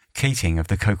 or Keating of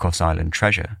the Cocos Island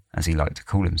treasure, as he liked to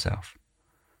call himself.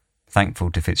 Thankful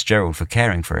to Fitzgerald for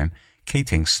caring for him,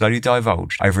 Keating slowly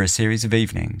divulged over a series of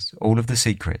evenings all of the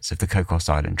secrets of the Cocos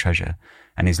Island treasure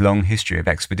and his long history of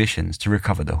expeditions to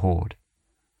recover the hoard.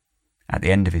 At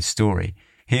the end of his story,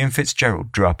 he and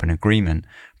Fitzgerald drew up an agreement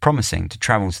promising to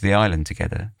travel to the island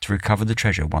together to recover the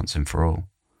treasure once and for all.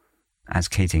 As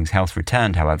Keating's health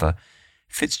returned, however,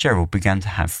 Fitzgerald began to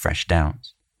have fresh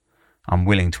doubts.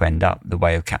 Unwilling to end up the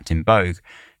way of Captain Bogue,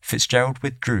 Fitzgerald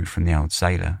withdrew from the old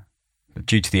sailor. But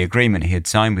due to the agreement he had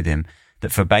signed with him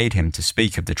that forbade him to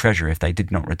speak of the treasure if they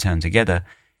did not return together,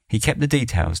 he kept the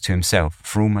details to himself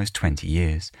for almost 20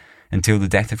 years, until the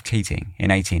death of Keating in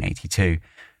 1882,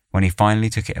 when he finally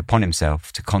took it upon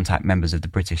himself to contact members of the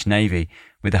British Navy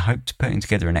with the hope of putting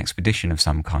together an expedition of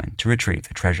some kind to retrieve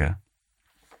the treasure.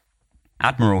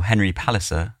 Admiral Henry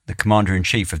Palliser, the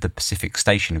Commander-in-Chief of the Pacific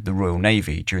Station of the Royal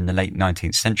Navy during the late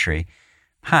 19th century,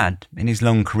 had, in his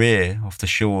long career off the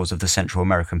shores of the Central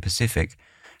American Pacific,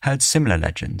 heard similar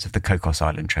legends of the Cocos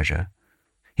Island treasure.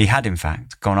 He had, in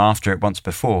fact, gone after it once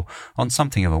before on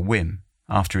something of a whim,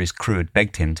 after his crew had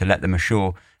begged him to let them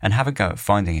ashore and have a go at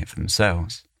finding it for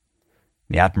themselves.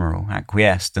 The Admiral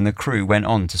acquiesced, and the crew went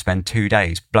on to spend 2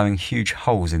 days blowing huge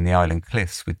holes in the island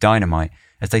cliffs with dynamite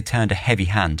as they turned a heavy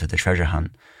hand to the treasure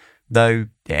hunt, though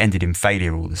it ended in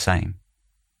failure all the same.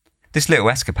 This little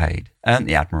escapade earned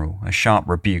the Admiral a sharp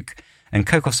rebuke, and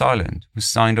Cocos Island was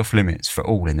signed off limits for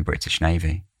all in the British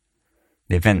Navy.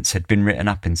 The events had been written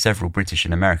up in several British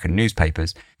and American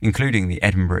newspapers, including the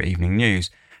Edinburgh Evening News,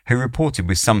 who reported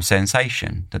with some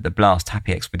sensation that the Blast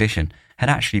Happy expedition had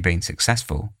actually been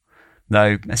successful,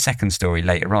 though a second story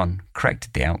later on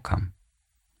corrected the outcome.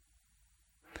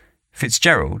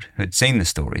 Fitzgerald, who had seen the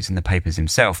stories in the papers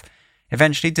himself,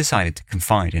 eventually decided to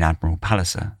confide in Admiral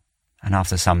Palliser, and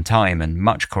after some time and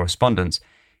much correspondence,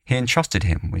 he entrusted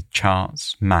him with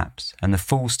charts, maps, and the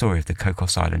full story of the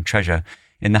Cocos Island treasure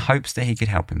in the hopes that he could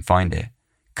help him find it,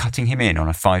 cutting him in on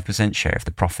a 5% share of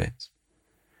the profits.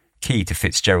 Key to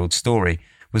Fitzgerald's story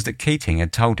was that Keating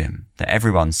had told him that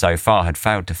everyone so far had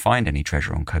failed to find any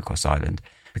treasure on Cocos Island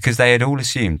because they had all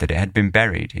assumed that it had been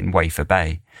buried in Wafer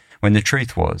Bay, when the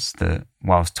truth was that,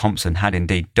 whilst Thompson had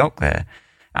indeed docked there,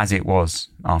 as it was,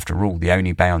 after all, the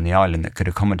only bay on the island that could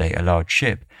accommodate a large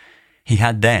ship, he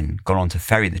had then gone on to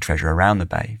ferry the treasure around the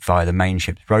bay via the main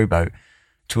ship's rowboat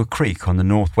to a creek on the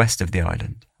northwest of the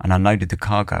island and unloaded the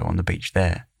cargo on the beach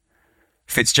there.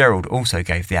 Fitzgerald also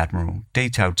gave the Admiral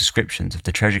detailed descriptions of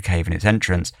the treasure cave and its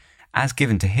entrance, as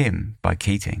given to him by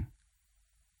Keating.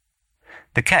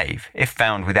 The cave, if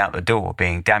found without the door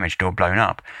being damaged or blown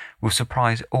up, will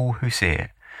surprise all who see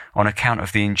it, on account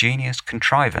of the ingenious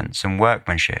contrivance and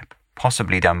workmanship,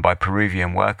 possibly done by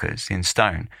Peruvian workers in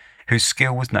stone, whose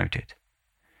skill was noted.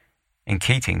 In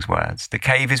Keating's words, the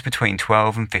cave is between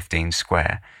 12 and 15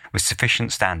 square, with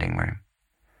sufficient standing room.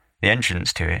 The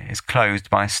entrance to it is closed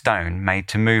by a stone made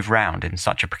to move round in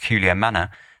such a peculiar manner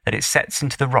that it sets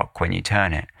into the rock when you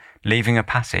turn it, leaving a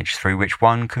passage through which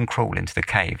one can crawl into the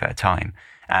cave at a time,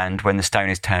 and when the stone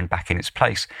is turned back in its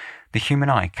place, the human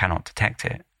eye cannot detect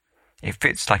it. It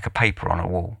fits like a paper on a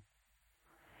wall.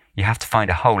 You have to find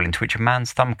a hole into which a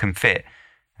man's thumb can fit,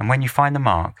 and when you find the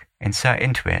mark, insert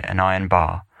into it an iron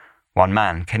bar. One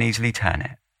man can easily turn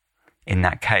it. In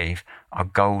that cave are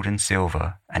gold and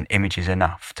silver and images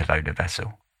enough to load a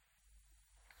vessel.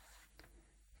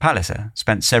 Palliser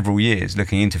spent several years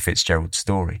looking into Fitzgerald's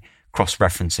story,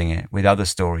 cross-referencing it with other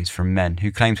stories from men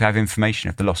who claim to have information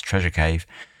of the lost treasure cave,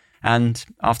 and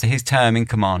after his term in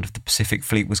command of the Pacific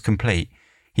Fleet was complete,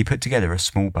 he put together a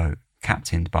small boat,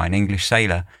 captained by an English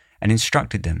sailor, and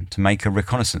instructed them to make a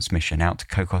reconnaissance mission out to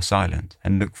Cocos Island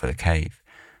and look for the cave,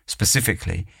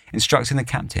 specifically instructing the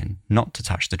captain not to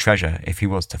touch the treasure if he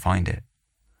was to find it.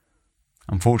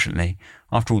 Unfortunately,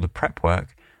 after all the prep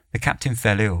work, the captain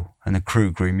fell ill and the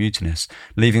crew grew mutinous,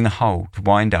 leaving the whole to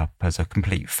wind up as a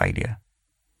complete failure.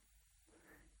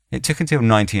 It took until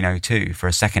 1902 for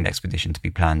a second expedition to be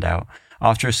planned out,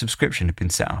 after a subscription had been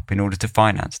set up in order to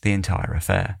finance the entire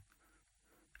affair.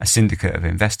 A syndicate of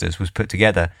investors was put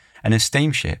together and a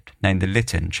steamship named the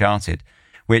Lytton chartered,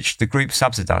 which the group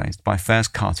subsidised by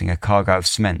first carting a cargo of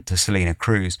cement to Salina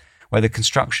Cruz, where the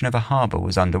construction of a harbour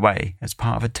was underway as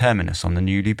part of a terminus on the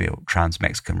newly built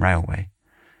Trans-Mexican Railway.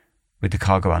 With the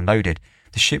cargo unloaded,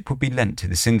 the ship would be lent to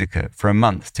the syndicate for a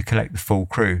month to collect the full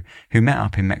crew, who met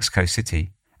up in Mexico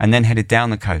City and then headed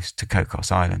down the coast to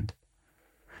Cocos Island.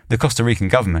 The Costa Rican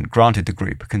government granted the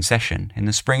group a concession in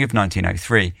the spring of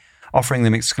 1903, offering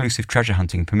them exclusive treasure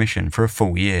hunting permission for a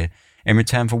full year in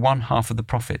return for one half of the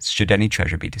profits should any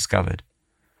treasure be discovered.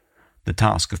 The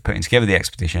task of putting together the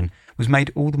expedition was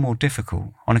made all the more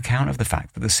difficult on account of the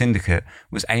fact that the syndicate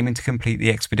was aiming to complete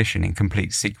the expedition in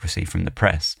complete secrecy from the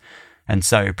press, and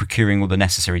so procuring all the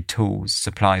necessary tools,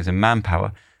 supplies and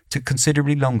manpower took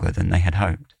considerably longer than they had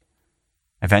hoped.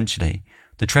 Eventually,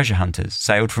 the treasure hunters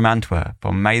sailed from Antwerp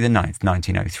on May the 9th,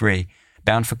 1903,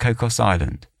 bound for Cocos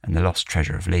Island and the lost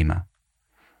treasure of Lima.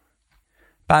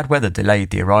 Bad weather delayed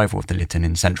the arrival of the Lytton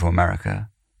in Central America,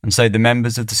 and so the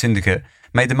members of the syndicate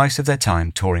made the most of their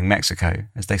time touring Mexico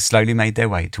as they slowly made their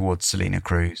way towards Salina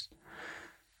Cruz.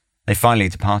 They finally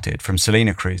departed from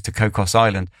Salina Cruz to Cocos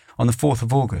Island on the 4th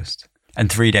of August,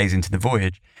 and 3 days into the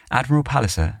voyage, Admiral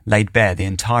Palliser laid bare the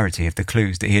entirety of the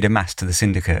clues that he had amassed to the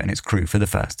syndicate and its crew for the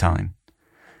first time.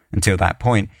 Until that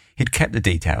point, he'd kept the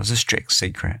details a strict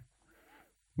secret.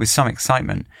 With some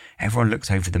excitement, everyone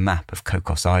looked over the map of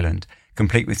Cocos Island,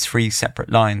 complete with 3 separate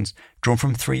lines drawn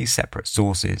from 3 separate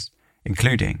sources,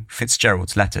 including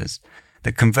Fitzgerald's letters,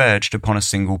 that converged upon a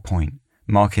single point,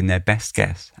 marking their best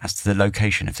guess as to the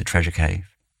location of the treasure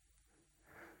cave.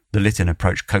 The Lytton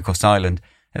approached Cocos Island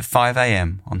at 5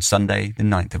 a.m. on Sunday the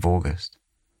 9th of August.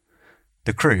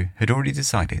 The crew had already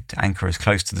decided to anchor as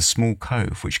close to the small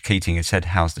cove which Keating had said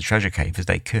housed the treasure cave as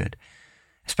they could,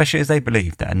 especially as they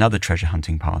believed that another treasure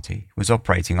hunting party was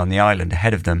operating on the island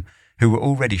ahead of them who were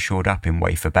already shored up in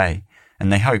Wafer Bay,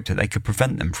 and they hoped that they could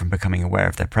prevent them from becoming aware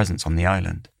of their presence on the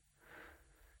island.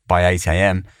 By 8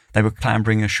 a.m, they were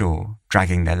clambering ashore,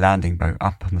 dragging their landing boat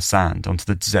up on the sand onto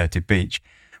the deserted beach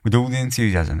with all the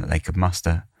enthusiasm that they could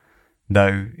muster,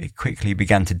 though it quickly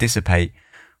began to dissipate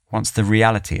once the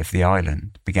reality of the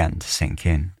island began to sink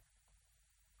in.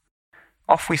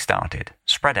 Off we started,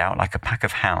 spread out like a pack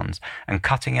of hounds and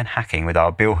cutting and hacking with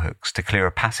our billhooks to clear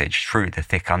a passage through the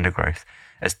thick undergrowth,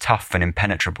 as tough and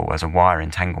impenetrable as a wire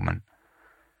entanglement.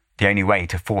 The only way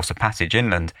to force a passage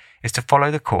inland is to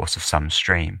follow the course of some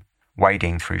stream,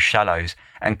 wading through shallows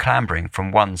and clambering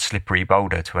from one slippery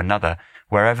boulder to another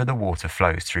wherever the water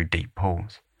flows through deep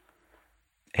pools.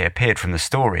 It appeared from the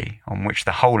story, on which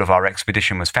the whole of our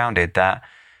expedition was founded, that,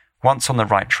 once on the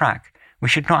right track, we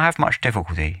should not have much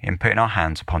difficulty in putting our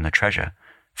hands upon the treasure,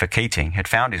 for Keating had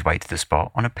found his way to the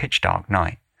spot on a pitch-dark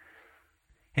night.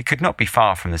 It could not be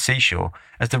far from the seashore,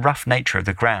 as the rough nature of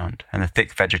the ground and the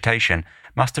thick vegetation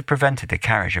must have prevented the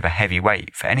carriage of a heavy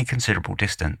weight for any considerable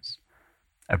distance.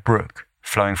 A brook,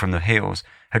 flowing from the hills,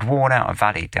 had worn out a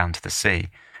valley down to the sea,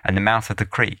 and the mouth of the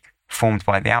creek, formed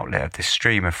by the outlet of this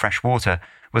stream of fresh water,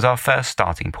 was our first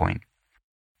starting point.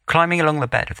 Climbing along the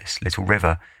bed of this little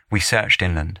river, we searched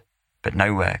inland, but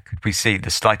nowhere could we see the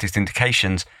slightest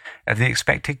indications of the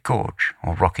expected gorge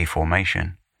or rocky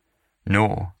formation,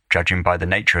 nor, judging by the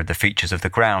nature of the features of the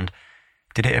ground,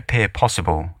 did it appear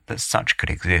possible that such could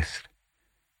exist.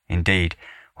 Indeed,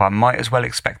 one might as well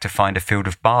expect to find a field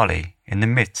of barley in the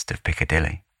midst of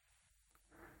Piccadilly.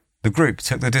 The group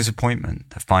took the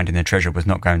disappointment that finding the treasure was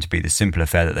not going to be the simple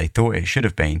affair that they thought it should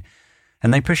have been,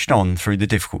 and they pushed on through the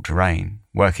difficult terrain,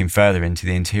 working further into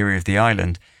the interior of the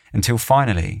island until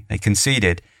finally they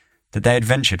conceded that they had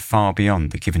ventured far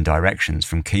beyond the given directions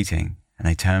from Keating, and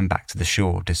they turned back to the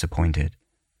shore disappointed.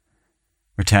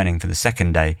 Returning for the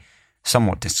second day,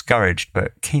 somewhat discouraged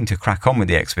but keen to crack on with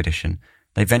the expedition,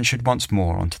 they ventured once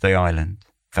more onto the island,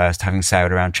 first having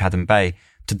sailed around Chatham Bay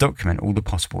to document all the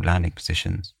possible landing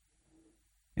positions.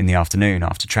 In the afternoon,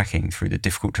 after trekking through the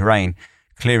difficult terrain,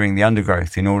 clearing the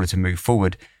undergrowth in order to move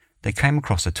forward, they came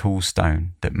across a tall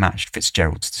stone that matched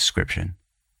Fitzgerald's description.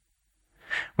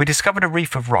 We discovered a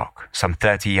reef of rock some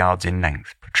 30 yards in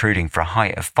length, protruding for a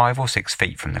height of 5 or 6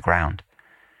 feet from the ground.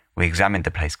 We examined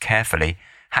the place carefully,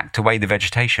 hacked away the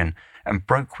vegetation, and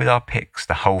broke with our picks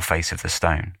the whole face of the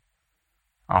stone.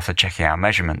 After checking our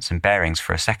measurements and bearings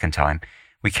for a second time,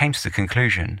 we came to the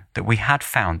conclusion that we had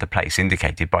found the place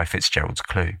indicated by Fitzgerald's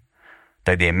clue,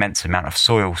 though the immense amount of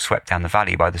soil swept down the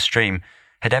valley by the stream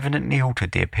had evidently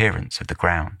altered the appearance of the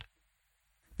ground.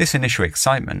 This initial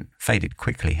excitement faded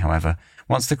quickly, however,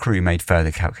 once the crew made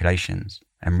further calculations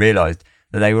and realised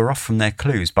that they were off from their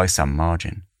clues by some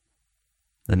margin.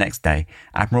 The next day,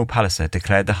 Admiral Palliser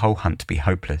declared the whole hunt to be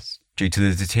hopeless due to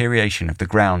the deterioration of the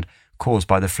ground caused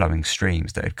by the flowing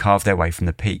streams that had carved their way from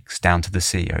the peaks down to the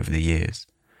sea over the years.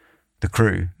 The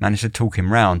crew managed to talk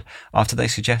him round after they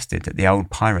suggested that the old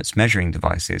pirates' measuring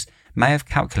devices may have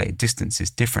calculated distances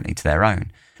differently to their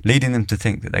own, leading them to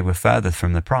think that they were further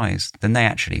from the prize than they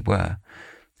actually were.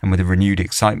 And with a renewed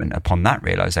excitement upon that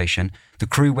realisation, the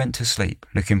crew went to sleep,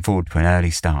 looking forward to an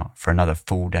early start for another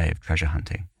full day of treasure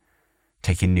hunting.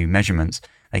 Taking new measurements,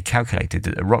 they calculated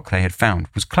that the rock they had found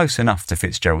was close enough to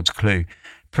Fitzgerald's clue,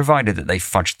 provided that they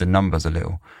fudged the numbers a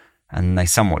little, and they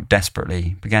somewhat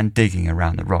desperately began digging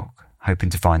around the rock,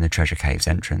 hoping to find the treasure cave's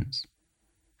entrance.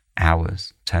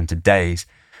 Hours turned to days,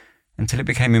 until it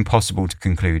became impossible to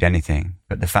conclude anything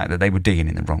but the fact that they were digging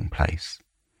in the wrong place.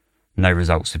 No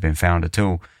results had been found at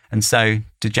all, and so,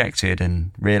 dejected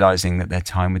and realising that their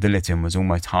time with the Lytton was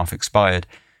almost half expired,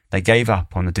 they gave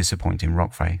up on the disappointing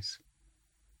rock face.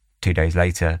 2 days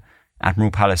later,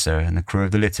 Admiral Palliser and the crew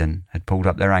of the Lytton had pulled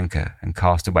up their anchor and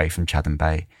cast away from Chatham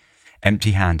Bay,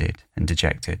 empty-handed and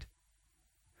dejected.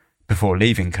 Before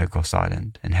leaving Cocos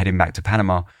Island and heading back to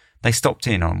Panama, they stopped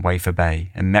in on Wafer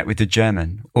Bay and met with the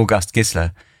German, August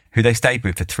Gisler, who they stayed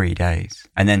with for 3 days,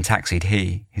 and then taxied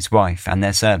he, his wife, and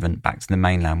their servant back to the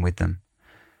mainland with them.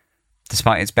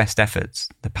 Despite its best efforts,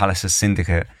 the Palliser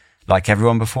syndicate, like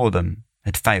everyone before them,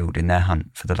 had failed in their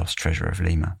hunt for the lost treasure of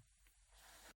Lima.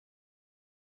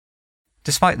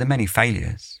 Despite the many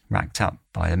failures, racked up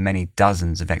by the many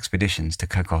dozens of expeditions to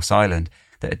Cocos Island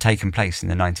that had taken place in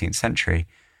the 19th century,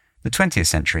 the 20th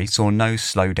century saw no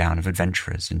slowdown of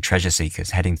adventurers and treasure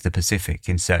seekers heading to the Pacific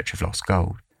in search of lost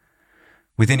gold.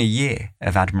 Within a year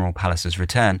of Admiral Palliser's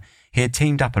return, he had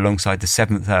teamed up alongside the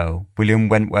 7th Earl, William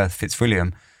Wentworth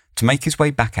Fitzwilliam, to make his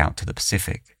way back out to the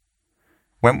Pacific.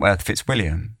 Wentworth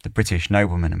Fitzwilliam, the British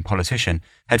nobleman and politician,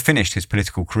 had finished his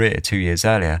political career 2 years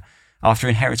earlier, after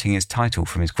inheriting his title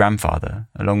from his grandfather,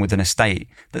 along with an estate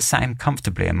that sat him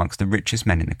comfortably amongst the richest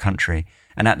men in the country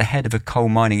and at the head of a coal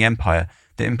mining empire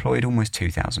that employed almost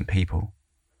 2,000 people.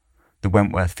 The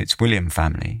Wentworth Fitzwilliam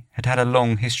family had had a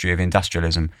long history of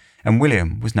industrialism, and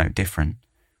William was no different.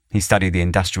 He studied the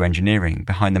industrial engineering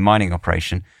behind the mining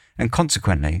operation and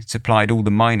consequently supplied all the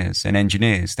miners and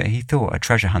engineers that he thought a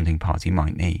treasure hunting party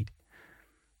might need.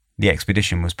 The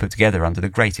expedition was put together under the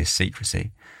greatest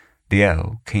secrecy. The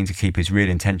Earl, keen to keep his real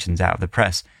intentions out of the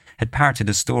press, had parroted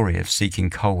a story of seeking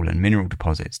coal and mineral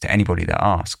deposits to anybody that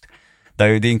asked,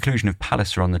 though the inclusion of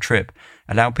Palliser on the trip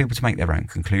allowed people to make their own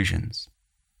conclusions.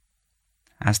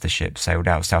 As the ship sailed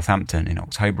out of Southampton in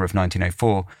October of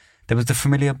 1904, there was the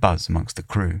familiar buzz amongst the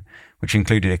crew, which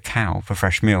included a cow for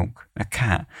fresh milk, a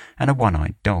cat, and a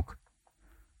one-eyed dog.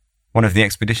 One of the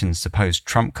expedition's supposed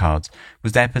trump cards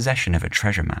was their possession of a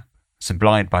treasure map,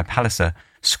 supplied by Palliser,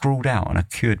 scrawled out on a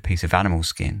cured piece of animal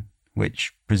skin,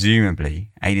 which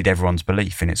presumably aided everyone's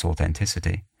belief in its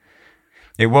authenticity.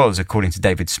 It was, according to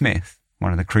David Smith,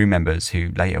 one of the crew members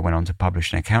who later went on to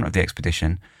publish an account of the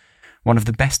expedition, one of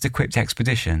the best equipped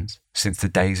expeditions since the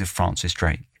days of Francis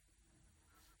Drake.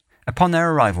 Upon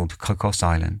their arrival to Cocos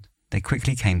Island, they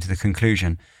quickly came to the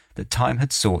conclusion that time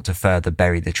had sought to further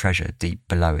bury the treasure deep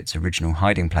below its original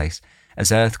hiding place,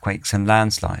 as earthquakes and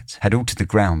landslides had altered the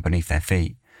ground beneath their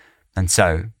feet, And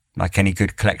so, like any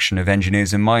good collection of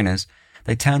engineers and miners,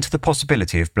 they turned to the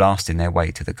possibility of blasting their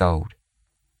way to the gold.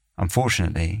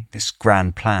 Unfortunately, this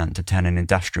grand plan to turn an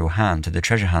industrial hand to the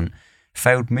treasure hunt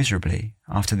failed miserably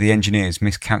after the engineers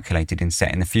miscalculated in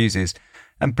setting the fuses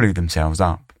and blew themselves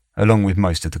up, along with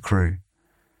most of the crew.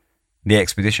 The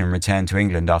expedition returned to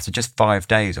England after just 5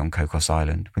 days on Cocos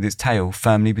Island with its tail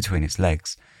firmly between its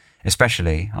legs,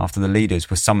 especially after the leaders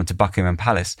were summoned to Buckingham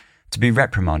Palace to be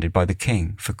reprimanded by the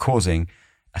king for causing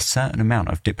a certain amount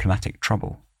of diplomatic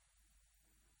trouble.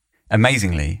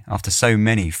 Amazingly, after so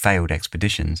many failed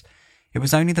expeditions, it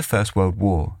was only the First World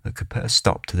War that could put a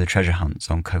stop to the treasure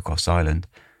hunts on Cocos Island,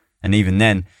 and even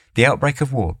then, the outbreak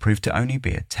of war proved to only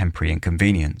be a temporary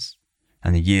inconvenience,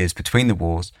 and the years between the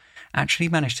wars actually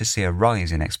managed to see a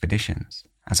rise in expeditions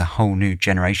as a whole new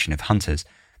generation of hunters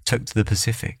took to the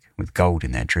Pacific with gold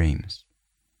in their dreams.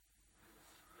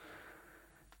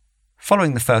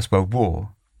 Following the First World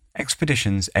War,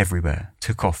 expeditions everywhere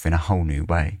took off in a whole new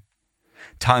way.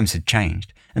 Times had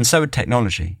changed, and so had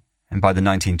technology, and by the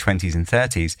 1920s and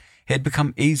 30s, it had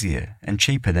become easier and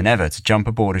cheaper than ever to jump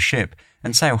aboard a ship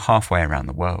and sail halfway around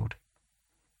the world.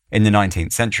 In the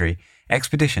 19th century,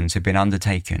 expeditions had been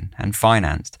undertaken and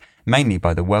financed mainly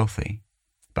by the wealthy,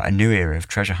 but a new era of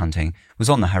treasure hunting was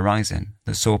on the horizon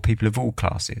that saw people of all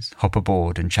classes hop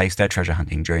aboard and chase their treasure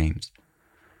hunting dreams.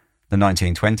 The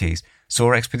 1920s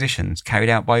saw expeditions carried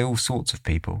out by all sorts of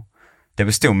people. There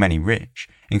were still many rich,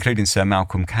 including Sir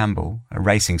Malcolm Campbell, a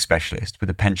racing specialist with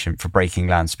a penchant for breaking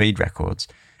land speed records,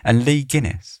 and Lee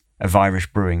Guinness, of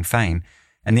Irish brewing fame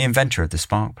and the inventor of the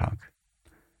spark plug.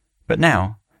 But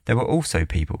now there were also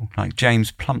people like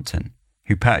James Plumpton,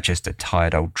 who purchased a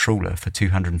tired old trawler for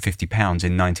 £250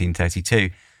 in 1932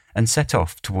 and set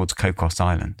off towards Cocos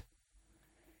Island.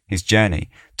 His journey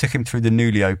took him through the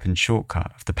newly opened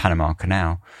shortcut of the Panama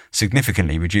Canal,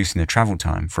 significantly reducing the travel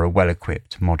time for a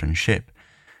well-equipped modern ship,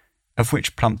 of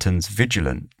which Plumpton's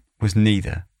Vigilant was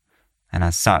neither, and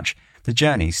as such, the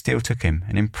journey still took him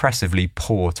an impressively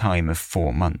poor time of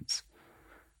 4 months.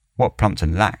 What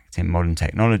Plumpton lacked in modern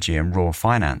technology and raw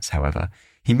finance, however,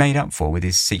 he made up for with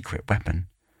his secret weapon,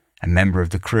 a member of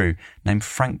the crew named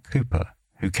Frank Cooper,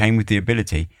 who came with the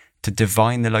ability to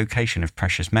divine the location of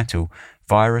precious metal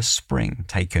via a spring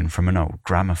taken from an old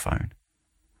gramophone.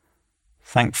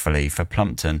 Thankfully for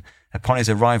Plumpton, upon his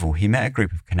arrival he met a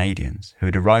group of Canadians who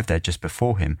had arrived there just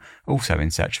before him, also in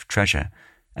search of treasure,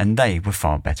 and they were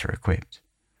far better equipped.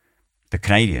 The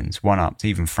Canadians one-upped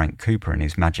even Frank Cooper and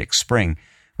his magic spring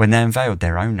when they unveiled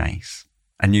their own ace,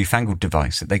 a newfangled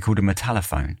device that they called a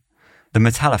metallophone. The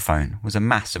metallophone was a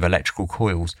mass of electrical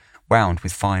coils wound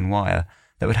with fine wire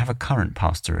that would have a current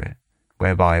pass through it,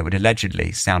 whereby it would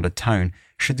allegedly sound a tone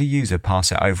should the user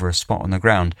pass it over a spot on the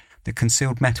ground that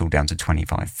concealed metal down to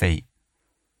 25 feet.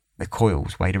 The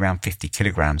coils weighed around 50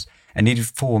 kilograms and needed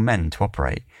 4 men to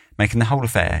operate, making the whole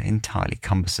affair entirely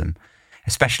cumbersome,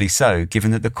 especially so given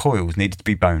that the coils needed to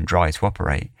be bone dry to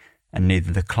operate, and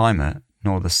neither the climate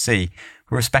nor the sea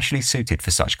were especially suited for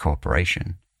such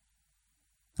cooperation.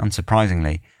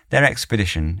 Unsurprisingly, their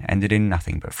expedition ended in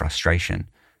nothing but frustration,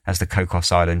 as the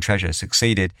Cocos Island treasure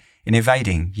succeeded in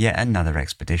evading yet another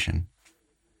expedition.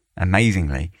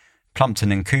 Amazingly,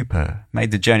 Plumpton and Cooper made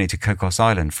the journey to Cocos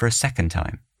Island for a second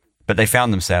time, but they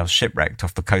found themselves shipwrecked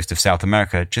off the coast of South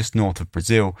America just north of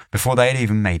Brazil before they had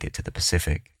even made it to the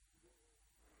Pacific.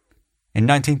 In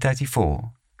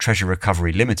 1934, Treasure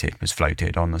Recovery Limited was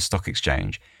floated on the stock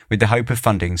exchange with the hope of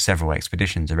funding several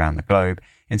expeditions around the globe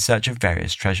in search of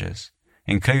various treasures,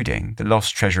 including the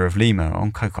lost treasure of Lima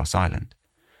on Cocos Island.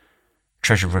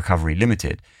 Treasure Recovery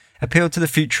Limited appealed to the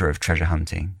future of treasure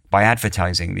hunting by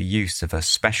advertising the use of a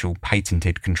special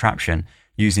patented contraption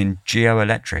using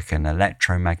geoelectric and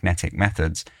electromagnetic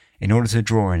methods in order to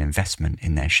draw an investment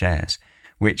in their shares,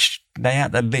 which they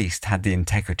at the least had the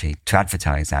integrity to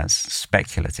advertise as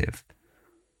speculative.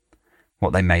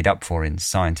 What they made up for in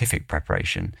scientific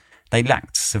preparation, they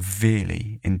lacked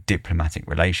severely in diplomatic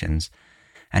relations,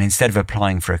 and instead of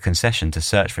applying for a concession to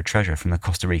search for treasure from the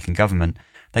Costa Rican government,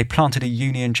 they planted a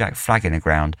Union Jack flag in the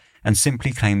ground and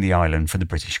simply claimed the island for the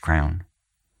British Crown.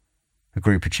 The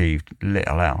group achieved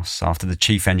little else after the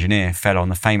chief engineer fell on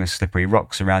the famous slippery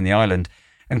rocks around the island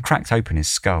and cracked open his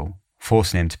skull,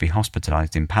 forcing him to be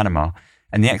hospitalised in Panama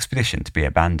and the expedition to be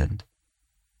abandoned.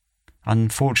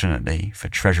 Unfortunately for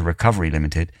Treasure Recovery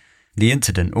Limited, the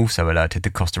incident also alerted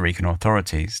the Costa Rican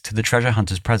authorities to the treasure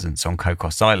hunters' presence on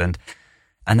Cocos Island,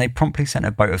 and they promptly sent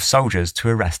a boat of soldiers to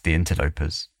arrest the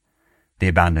interlopers. The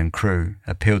abandoned crew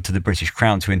appealed to the British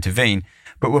Crown to intervene,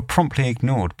 but were promptly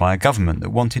ignored by a government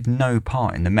that wanted no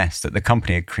part in the mess that the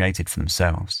company had created for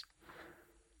themselves.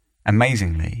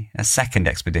 Amazingly, a second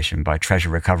expedition by Treasure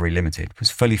Recovery Limited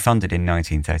was fully funded in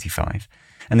 1935,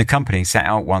 and the company set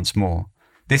out once more,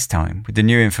 this time with the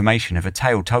new information of a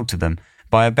tale told to them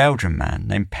by a Belgian man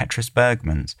named Petrus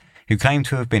Bergmans, who claimed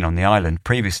to have been on the island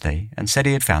previously and said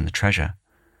he had found the treasure.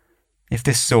 If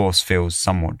this source feels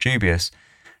somewhat dubious,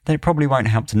 then it probably won't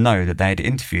help to know that they had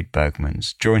interviewed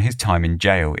Bergmans during his time in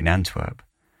jail in Antwerp.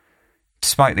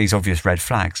 Despite these obvious red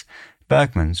flags,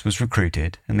 Bergmans was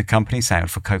recruited and the company sailed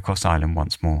for Cocos Island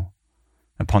once more.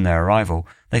 Upon their arrival,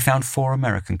 they found 4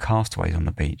 American castaways on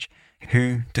the beach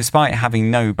who, despite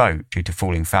having no boat due to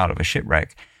falling foul of a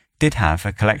shipwreck, did have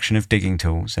a collection of digging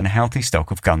tools and a healthy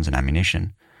stock of guns and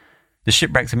ammunition. The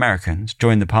shipwrecked Americans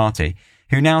joined the party,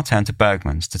 who now turned to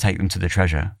Bergmans to take them to the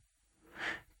treasure.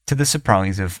 To the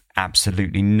surprise of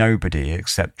absolutely nobody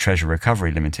except Treasure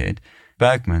Recovery Limited,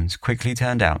 Bergmans quickly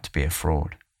turned out to be a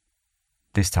fraud.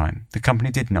 This time, the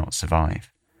company did not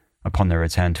survive. Upon their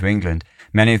return to England,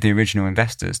 many of the original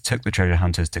investors took the treasure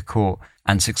hunters to court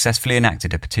and successfully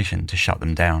enacted a petition to shut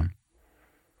them down.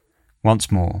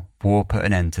 Once more, war put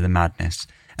an end to the madness,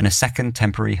 and a second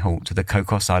temporary halt to the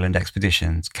Cocos Island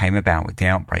expeditions came about with the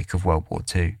outbreak of World War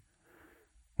II.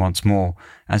 Once more,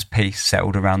 as peace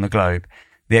settled around the globe,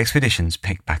 the expeditions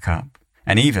picked back up,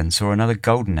 and even saw another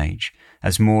golden age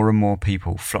as more and more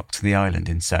people flocked to the island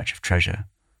in search of treasure,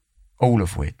 all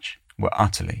of which were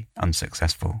utterly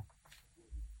unsuccessful.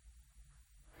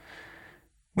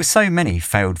 With so many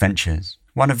failed ventures,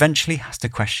 one eventually has to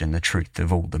question the truth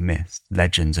of all the myths,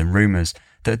 legends and rumours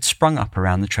that had sprung up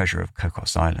around the treasure of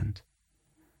Cocos Island.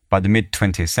 By the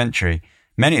mid-20th century,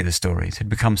 many of the stories had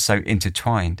become so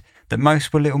intertwined that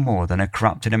most were little more than a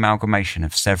corrupted amalgamation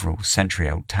of several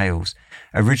century-old tales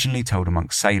originally told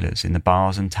amongst sailors in the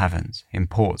bars and taverns in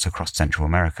ports across Central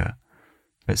America.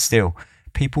 But still,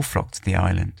 people flocked to the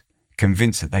island,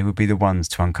 convinced that they would be the ones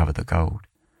to uncover the gold.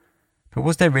 But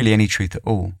was there really any truth at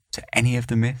all to any of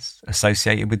the myths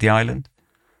associated with the island?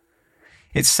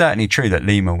 It's certainly true that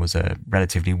Lima was a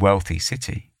relatively wealthy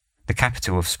city, the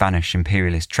capital of Spanish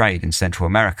imperialist trade in Central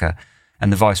America, and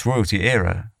the Viceroyalty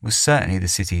era was certainly the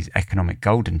city's economic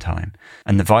golden time,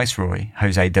 and the Viceroy,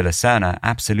 José de la Serna,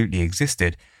 absolutely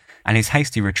existed, and his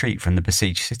hasty retreat from the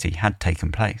besieged city had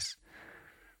taken place.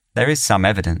 There is some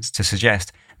evidence to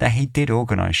suggest that he did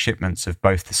organise shipments of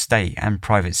both the state and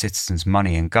private citizens'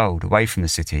 money and gold away from the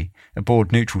city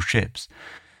aboard neutral ships,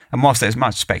 and whilst there's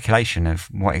much speculation of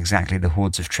what exactly the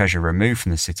hoards of treasure removed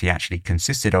from the city actually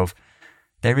consisted of,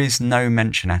 there is no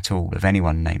mention at all of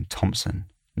anyone named Thompson,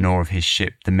 nor of his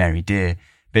ship the Mary Dear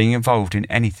being involved in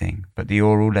anything but the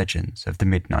oral legends of the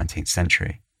mid-19th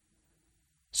century.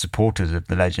 Supporters of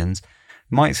the legends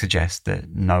might suggest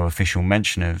that no official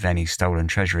mention of any stolen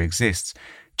treasure exists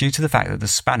due to the fact that the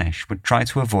Spanish would try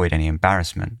to avoid any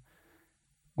embarrassment,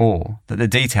 or that the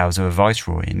details of a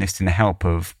viceroy enlisting the help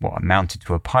of what amounted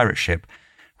to a pirate ship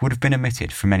would have been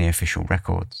omitted from any official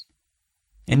records.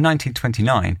 In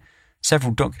 1929,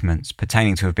 several documents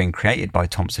pertaining to have been created by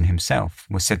Thompson himself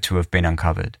were said to have been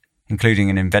uncovered, including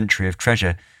an inventory of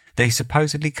treasure that he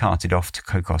supposedly carted off to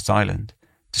Cocos Island,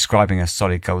 describing a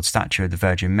solid gold statue of the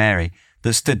Virgin Mary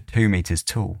that stood 2 meters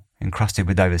tall, encrusted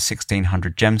with over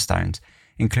 1,600 gemstones,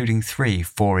 including 3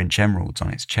 4-inch emeralds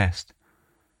on its chest.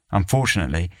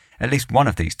 Unfortunately, at least one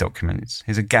of these documents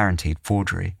is a guaranteed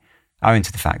forgery, owing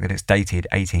to the fact that it's dated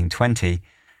 1820,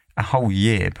 a whole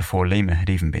year before Lima had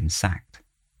even been sacked.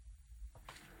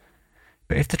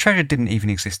 But if the treasure didn't even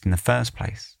exist in the first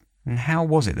place, then how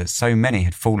was it that so many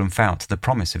had fallen foul to the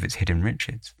promise of its hidden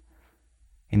riches?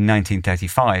 In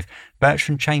 1935,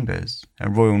 Bertrand Chambers, a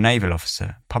Royal Naval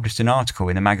officer, published an article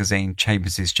in the magazine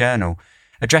Chambers' Journal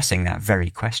addressing that very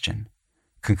question,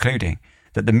 concluding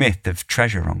that the myth of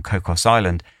treasure on Cocos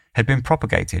Island had been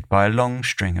propagated by a long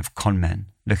string of conmen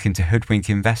looking to hoodwink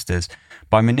investors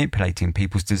by manipulating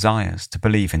people's desires to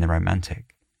believe in the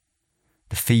romantic.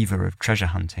 The fever of treasure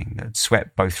hunting that had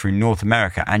swept both through North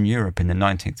America and Europe in the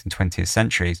 19th and 20th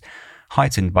centuries,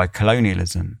 heightened by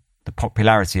colonialism, the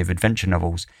popularity of adventure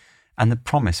novels, and the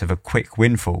promise of a quick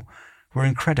windfall, were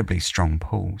incredibly strong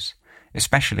pulls,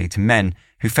 especially to men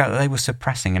who felt that they were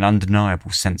suppressing an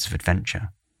undeniable sense of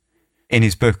adventure. In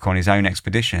his book on his own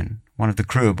expedition, one of the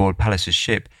crew aboard Pallis's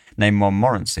ship, named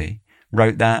Montmorency,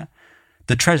 wrote that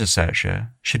the treasure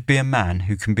searcher should be a man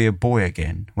who can be a boy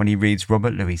again when he reads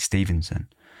Robert Louis Stevenson,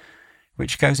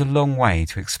 which goes a long way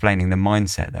to explaining the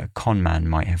mindset that a con man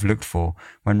might have looked for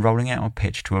when rolling out a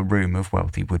pitch to a room of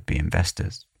wealthy would-be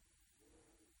investors.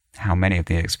 How many of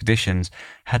the expeditions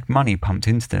had money pumped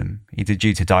into them, either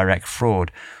due to direct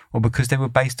fraud or because they were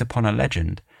based upon a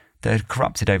legend that had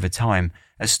corrupted over time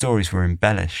as stories were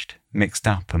embellished, mixed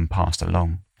up and passed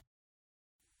along.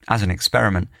 As an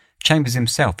experiment, Chambers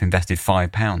himself invested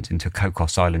 £5 into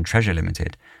Cocos Island Treasure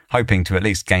Limited, hoping to at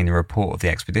least gain a report of the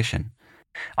expedition.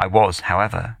 I was,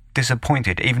 however,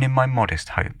 disappointed even in my modest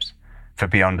hopes, for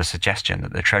beyond the suggestion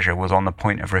that the treasure was on the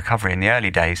point of recovery in the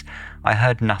early days, I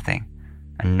heard nothing,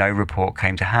 and no report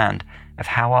came to hand of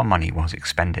how our money was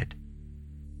expended.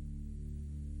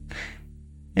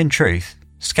 In truth,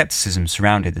 scepticism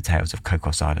surrounded the tales of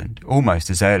Cocos Island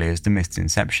almost as early as the myth's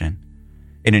inception.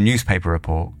 In a newspaper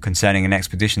report concerning an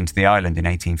expedition to the island in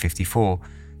 1854,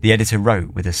 the editor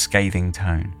wrote with a scathing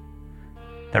tone,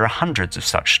 "There are hundreds of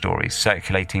such stories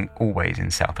circulating always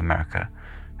in South America,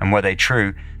 and were they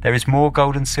true, there is more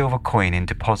gold and silver coin in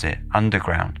deposit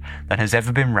underground than has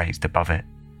ever been raised above it.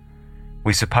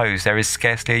 We suppose there is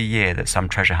scarcely a year that some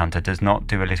treasure hunter does not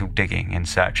do a little digging in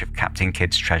search of Captain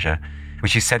Kidd's treasure,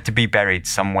 which is said to be buried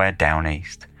somewhere down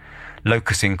east.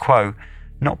 Locus in quo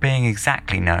not being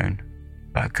exactly known,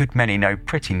 but a good many know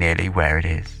pretty nearly where it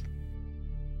is."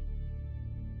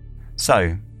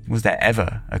 So, was there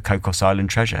ever a Cocos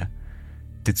Island treasure?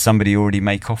 Did somebody already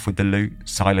make off with the loot,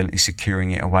 silently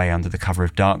securing it away under the cover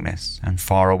of darkness and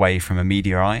far away from a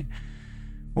media eye?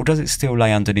 Or does it still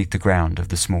lay underneath the ground of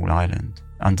the small island,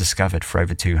 undiscovered for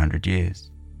over 200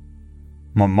 years?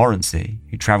 Montmorency,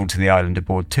 who travelled to the island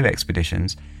aboard 2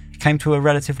 expeditions, came to a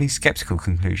relatively sceptical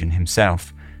conclusion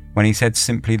himself when he said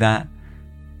simply that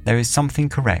there is something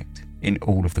correct in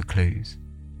all of the clues,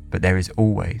 but there is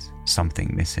always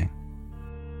something missing.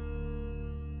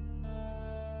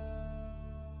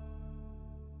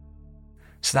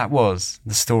 So that was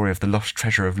the story of the lost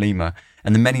treasure of Lima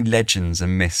and the many legends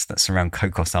and myths that surround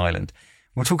Cocos Island.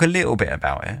 We'll talk a little bit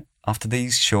about it after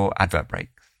these short advert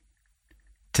breaks.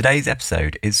 Today's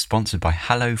episode is sponsored by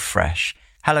HelloFresh.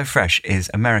 HelloFresh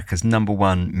is America's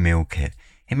 #1 meal kit.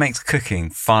 It makes cooking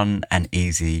fun and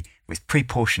easy with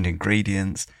pre-portioned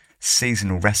ingredients,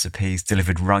 seasonal recipes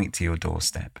delivered right to your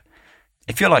doorstep.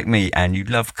 If you're like me and you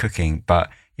love cooking, but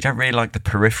you don't really like the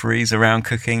peripheries around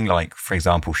cooking, like, for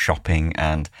example, shopping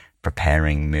and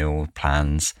preparing meal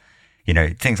plans,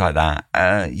 things like that,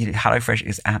 HelloFresh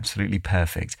is absolutely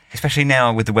perfect. Especially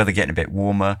now with the weather getting a bit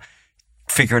warmer,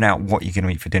 figuring out what you're going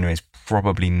to eat for dinner is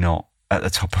probably not at the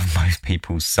top of most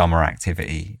people's summer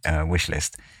activity wish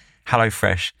list.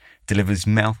 HelloFresh delivers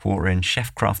mouth-watering,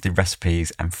 chef-crafted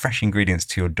recipes and fresh ingredients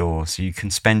to your door so you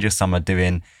can spend your summer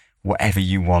doing whatever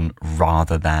you want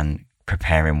rather than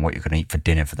preparing what you're going to eat for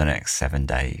dinner for the next 7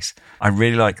 days. I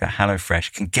really like that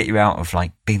HelloFresh can get you out of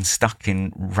being stuck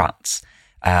in ruts.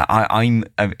 I'm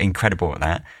incredible at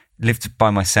that. Lived by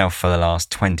myself for the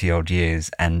last 20 odd years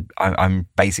and I'm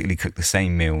basically cooked the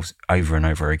same meals over and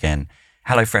over again.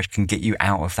 HelloFresh can get you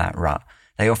out of that rut.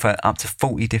 They offer up to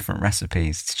 40 different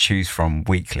recipes to choose from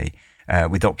weekly,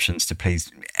 with options to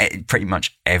please pretty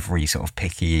much every sort of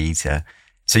picky eater.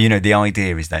 So, the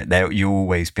idea is that you'll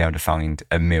always be able to find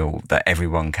a meal that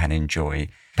everyone can enjoy.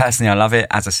 Personally, I love it.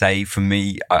 As I say, for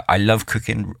me, I love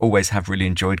cooking, always have really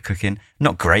enjoyed cooking.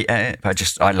 Not great at it, but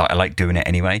I like doing it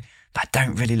anyway. But I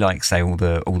don't really like, say, all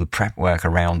the prep work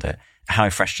around it.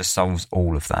 HelloFresh just solves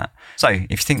all of that. So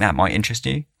if you think that might interest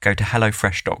you, go to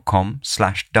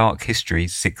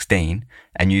hellofresh.com/darkhistories16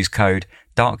 and use code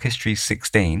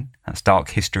darkhistories16, that's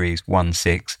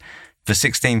darkhistories16, for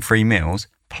 16 free meals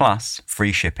plus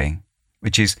free shipping,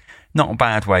 which is not a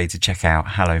bad way to check out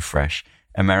HelloFresh,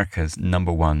 America's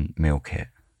 #1 meal kit.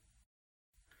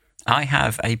 I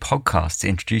have a podcast to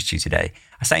introduce to you today.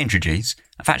 I say introduce,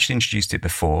 I've actually introduced it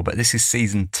before, but this is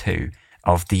season 2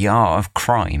 of The Art of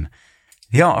Crime.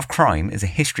 The Art of Crime is a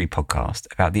history podcast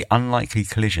about the unlikely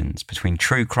collisions between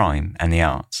true crime and the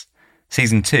arts.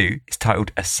 Season 2 is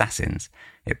titled Assassins.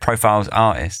 It profiles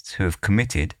artists who have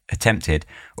committed, attempted,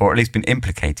 or at least been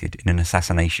implicated in an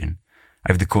assassination.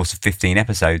 Over the course of 15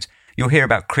 episodes, you'll hear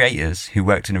about creators who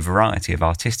worked in a variety of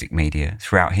artistic media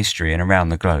throughout history and around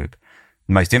the globe.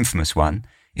 The most infamous one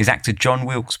is actor John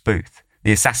Wilkes Booth,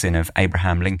 the assassin of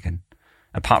Abraham Lincoln.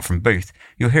 Apart from Booth,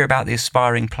 you'll hear about the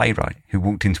aspiring playwright who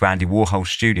walked into Andy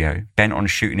Warhol's studio bent on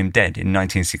shooting him dead in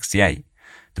 1968,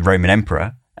 the Roman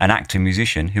emperor, an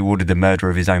actor-musician who ordered the murder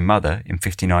of his own mother in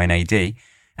 59 AD,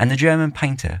 and the German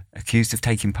painter accused of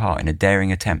taking part in a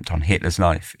daring attempt on Hitler's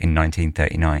life in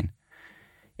 1939.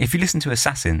 If you listen to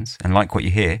Assassins and like what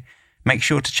you hear, make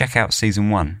sure to check out Season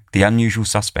 1, The Unusual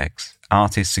Suspects,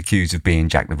 Artists Accused of Being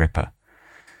Jack the Ripper.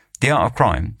 The Art of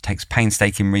Crime takes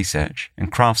painstaking research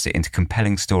and crafts it into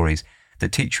compelling stories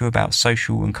that teach you about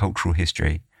social and cultural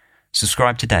history.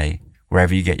 Subscribe today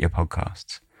wherever you get your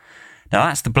podcasts. Now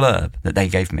that's the blurb that they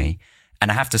gave me, and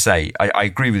I have to say, I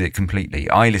agree with it completely.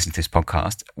 I listened to this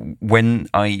podcast when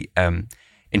I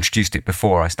introduced it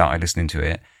before I started listening to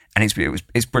it, and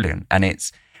it's brilliant. And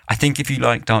I think if you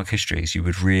like dark histories, you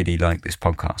would really like this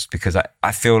podcast, because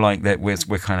I feel like that we're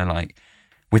kind of like,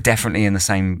 we're definitely in the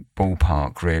same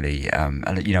ballpark, really,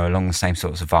 along the same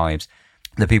sorts of vibes.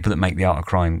 The people that make The Art of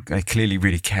Crime, they clearly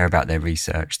really care about their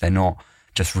research. They're not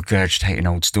just regurgitating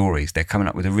old stories. They're coming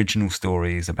up with original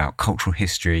stories about cultural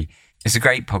history. It's a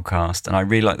great podcast, and I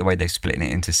really like the way they've split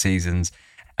it into seasons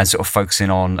and sort of focusing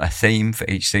on a theme for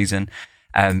each season.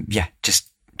 Just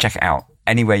check it out.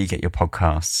 Anywhere you get your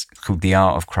podcasts. It's called The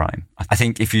Art of Crime. I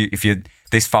think if you're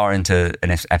this far into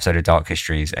an episode of Dark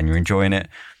Histories and you're enjoying it,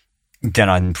 then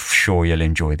I'm sure you'll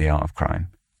enjoy The Art of Crime.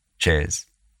 Cheers.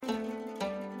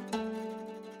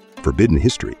 Forbidden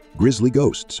history, grisly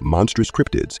ghosts, monstrous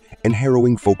cryptids, and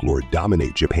harrowing folklore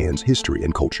dominate Japan's history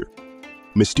and culture.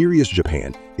 Mysterious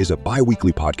Japan is a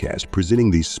bi-weekly podcast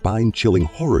presenting these spine-chilling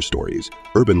horror stories,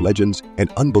 urban legends,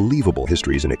 and unbelievable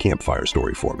histories in a campfire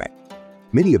story format.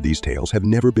 Many of these tales have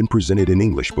never been presented in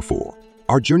English before.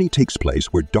 Our journey takes place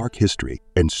where dark history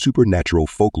and supernatural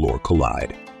folklore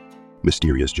collide.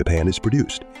 Mysterious Japan is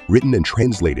produced, written and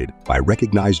translated by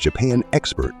recognized Japan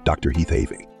expert Dr. Heath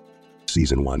Havey.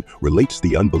 Season 1 relates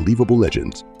the unbelievable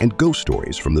legends and ghost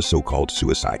stories from the so-called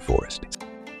suicide forest.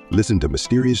 Listen to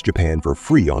Mysterious Japan for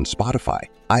free on Spotify,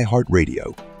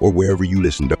 iHeartRadio, or wherever you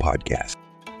listen to podcasts.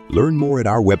 Learn more at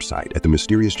our website at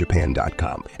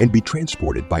themysteriousjapan.com and be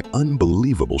transported by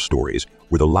unbelievable stories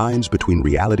where the lines between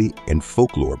reality and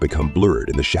folklore become blurred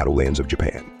in the shadowlands of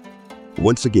Japan.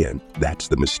 Once again, that's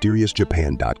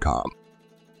themysteriousjapan.com.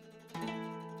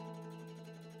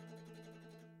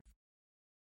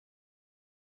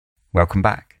 Welcome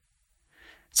back.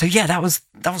 So yeah, that was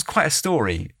quite a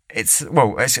story. It's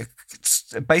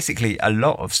basically a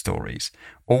lot of stories,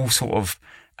 all sort of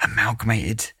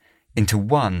amalgamated into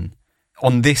one.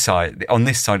 On this side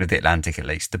of the Atlantic, at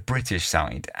least, the British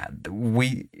side,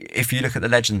 if you look at the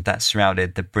legend that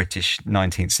surrounded the British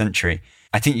 19th century,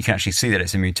 I think you can actually see that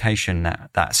it's a mutation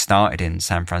that started in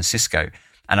San Francisco.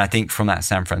 And I think from that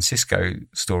San Francisco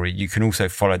story, you can also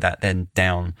follow that then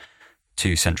down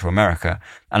to Central America.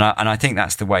 And I think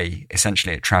that's the way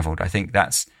essentially it traveled. I think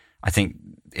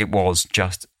it was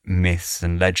just myths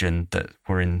and legend that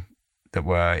were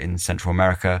in Central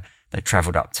America. They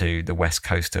traveled up to the west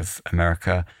coast of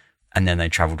America, and then they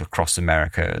traveled across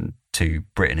America and to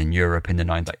Britain and Europe in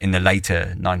the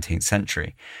later 19th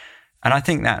century. And I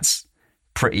think that's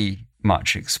pretty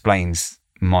much explains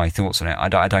my thoughts on it.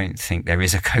 I don't think there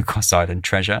is a Cocos Island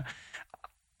treasure.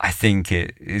 I think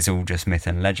it is all just myth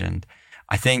and legend.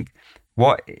 I think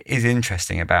what is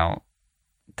interesting about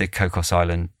the Cocos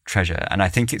Island treasure, and I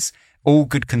think it's all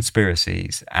good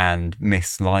conspiracies and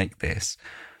myths like this,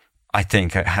 I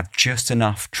think have just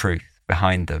enough truth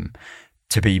behind them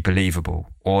to be believable,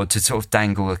 or to sort of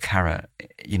dangle a carrot,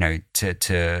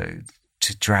 to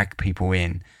drag people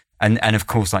in. And of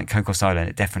course, like Cocos Island,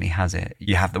 it definitely has it.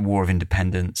 You have the War of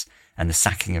Independence and the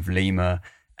sacking of Lima,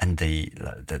 and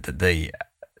the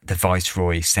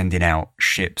Viceroy sending out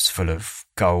ships full of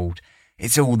gold.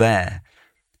 It's all there.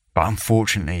 But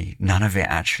unfortunately, none of it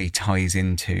actually ties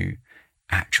into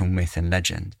actual myth and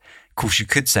legend. Of course, you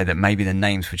could say that maybe the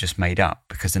names were just made up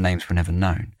because the names were never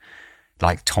known.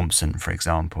 Like Thompson, for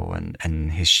example,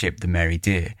 and his ship, the Mary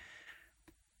Dear.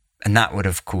 And that would,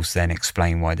 of course, then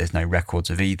explain why there's no records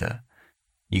of either.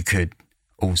 You could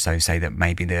also say that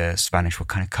maybe the Spanish were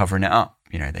kind of covering it up.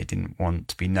 They didn't want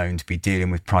to be known to be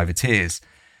dealing with privateers.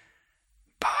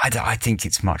 But I think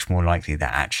it's much more likely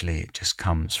that actually it just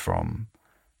comes from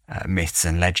myths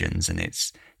and legends, and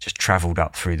it's just travelled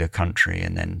up through the country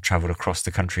and then travelled across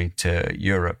the country to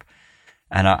Europe.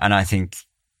 And I think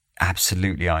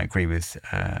absolutely I agree with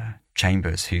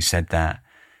Chambers, who said that,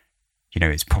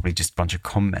 it's probably just a bunch of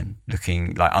con men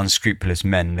unscrupulous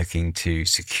men looking to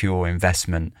secure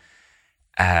investment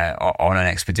on an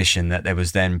expedition that there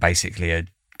was then basically a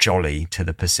jolly to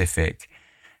the Pacific.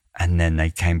 And then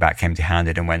they came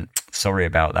empty-handed and went, sorry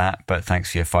about that, but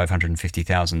thanks for your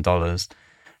 $550,000.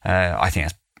 I think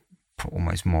that's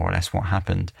almost more or less what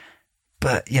happened.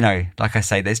 But, like I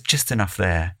say, there's just enough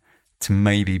there to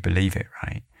maybe believe it,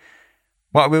 right?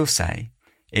 What I will say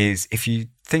is if you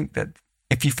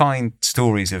find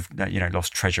stories of,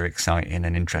 lost treasure exciting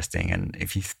and interesting, and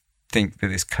if you think that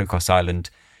this Cocos Island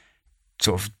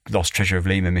sort of lost treasure of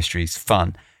Lima mystery is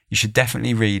fun, you should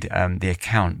definitely read the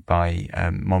account by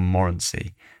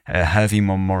Montmorency, Hervey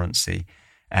Montmorency.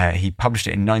 He published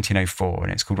it in 1904,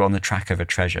 and it's called On the Track of a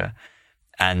Treasure.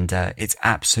 And it's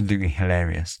absolutely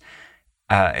hilarious.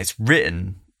 It's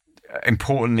written,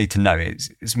 importantly to know,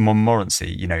 it's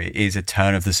Montmorency, it is a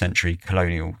turn-of-the-century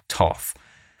colonial toff.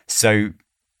 So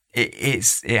it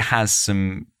has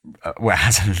some, it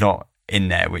has a lot in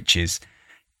there, which is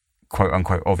quote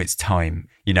unquote of its time,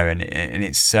 you know, and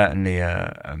it's certainly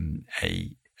a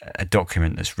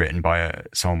document that's written by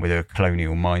someone with a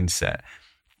colonial mindset.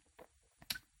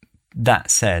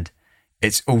 That said,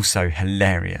 it's also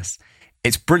hilarious.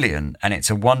 It's brilliant, and it's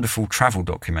a wonderful travel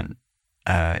document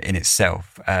in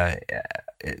itself.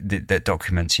 That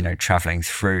documents, you know, traveling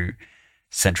through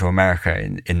Central America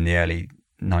in the early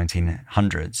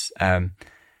 1900s.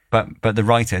 But the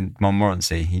writer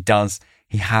Montmorency, he does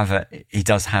have a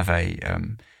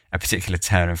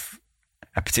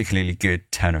particularly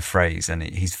good turn of phrase, and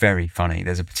he's very funny.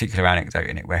 There's a particular anecdote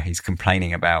in it where he's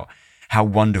complaining about how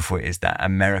wonderful it is that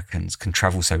Americans can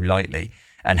travel so lightly,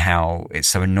 and how it's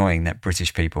so annoying that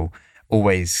British people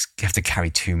always have to carry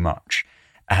too much.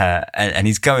 And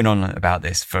he's going on about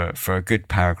this for a good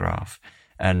paragraph,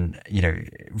 and, you know,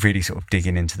 really sort of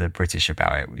digging into the British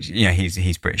about it. You know,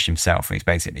 he's British himself, and he's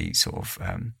basically sort of,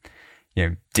 you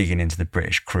know, digging into the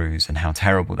British crews and how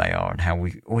terrible they are and how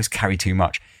we always carry too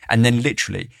much. And then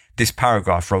literally this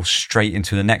paragraph rolls straight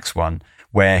into the next one,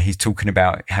 where he's talking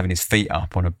about having his feet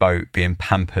up on a boat, being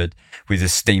pampered with a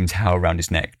steam towel around his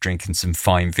neck, drinking some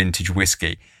fine vintage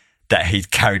whiskey that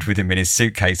he'd carried with him in his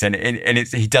suitcase. And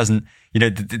he doesn't, you know,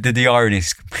 the irony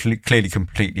is clearly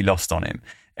completely lost on him.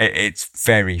 It's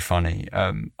very funny.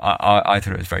 I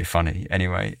thought it was very funny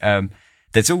anyway.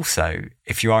 There's also,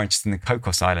 if you are interested in the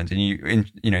Cocos Island and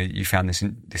you found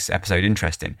this episode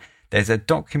interesting, there's a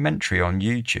documentary on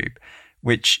YouTube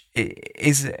which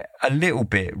is a little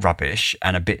bit rubbish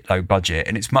and a bit low budget,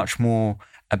 and it's much more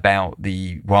about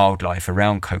the wildlife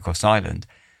around Cocos Island.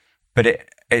 But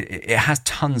it has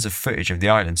tons of footage of the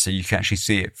island, so you can actually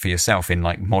see it for yourself in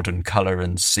like modern colour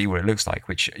and see what it looks like,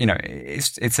 which, you know,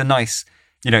 it's a nice,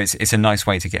 you know, it's a nice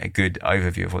way to get a good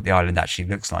overview of what the island actually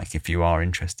looks like if you are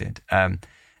interested.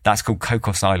 That's called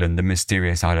Cocos Island, the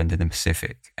mysterious island in the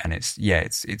Pacific, and it's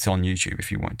on YouTube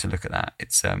if you want to look at that.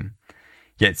 It's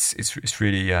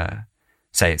really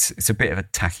it's a bit of a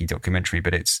tacky documentary,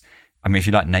 but I mean, if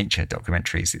you like nature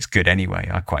documentaries, it's good anyway.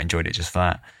 I quite enjoyed it just for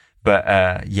that. But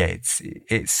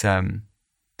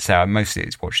so mostly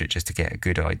it's watched it just to get a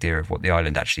good idea of what the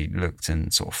island actually looked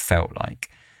and sort of felt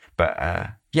like.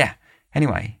 But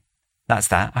anyway, that's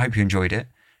that. I hope you enjoyed it.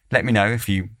 Let me know if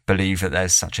you believe that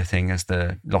there's such a thing as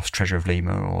the lost treasure of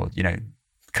Lima, or, you know,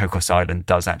 Cocos Island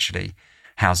does actually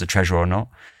house a treasure or not.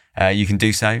 You can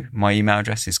do so. My email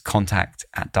address is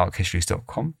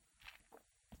contact@darkhistories.com.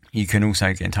 You can also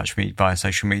get in touch with me via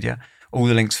social media. All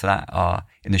the links for that are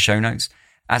in the show notes,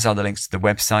 as are the links to the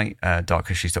website,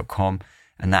 darkhistories.com,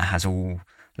 and that has all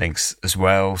links as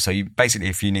well. So you basically,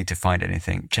 if you need to find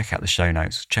anything, check out the show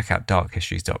notes, check out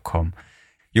darkhistories.com.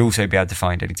 You'll also be able to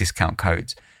find any discount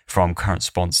codes from current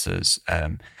sponsors,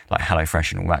 like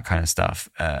HelloFresh and all that kind of stuff,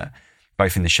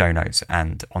 both in the show notes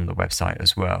and on the website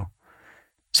as well.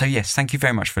 So yes, thank you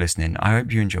very much for listening. I hope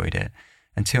you enjoyed it.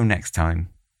 Until next time,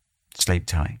 sleep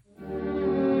tight.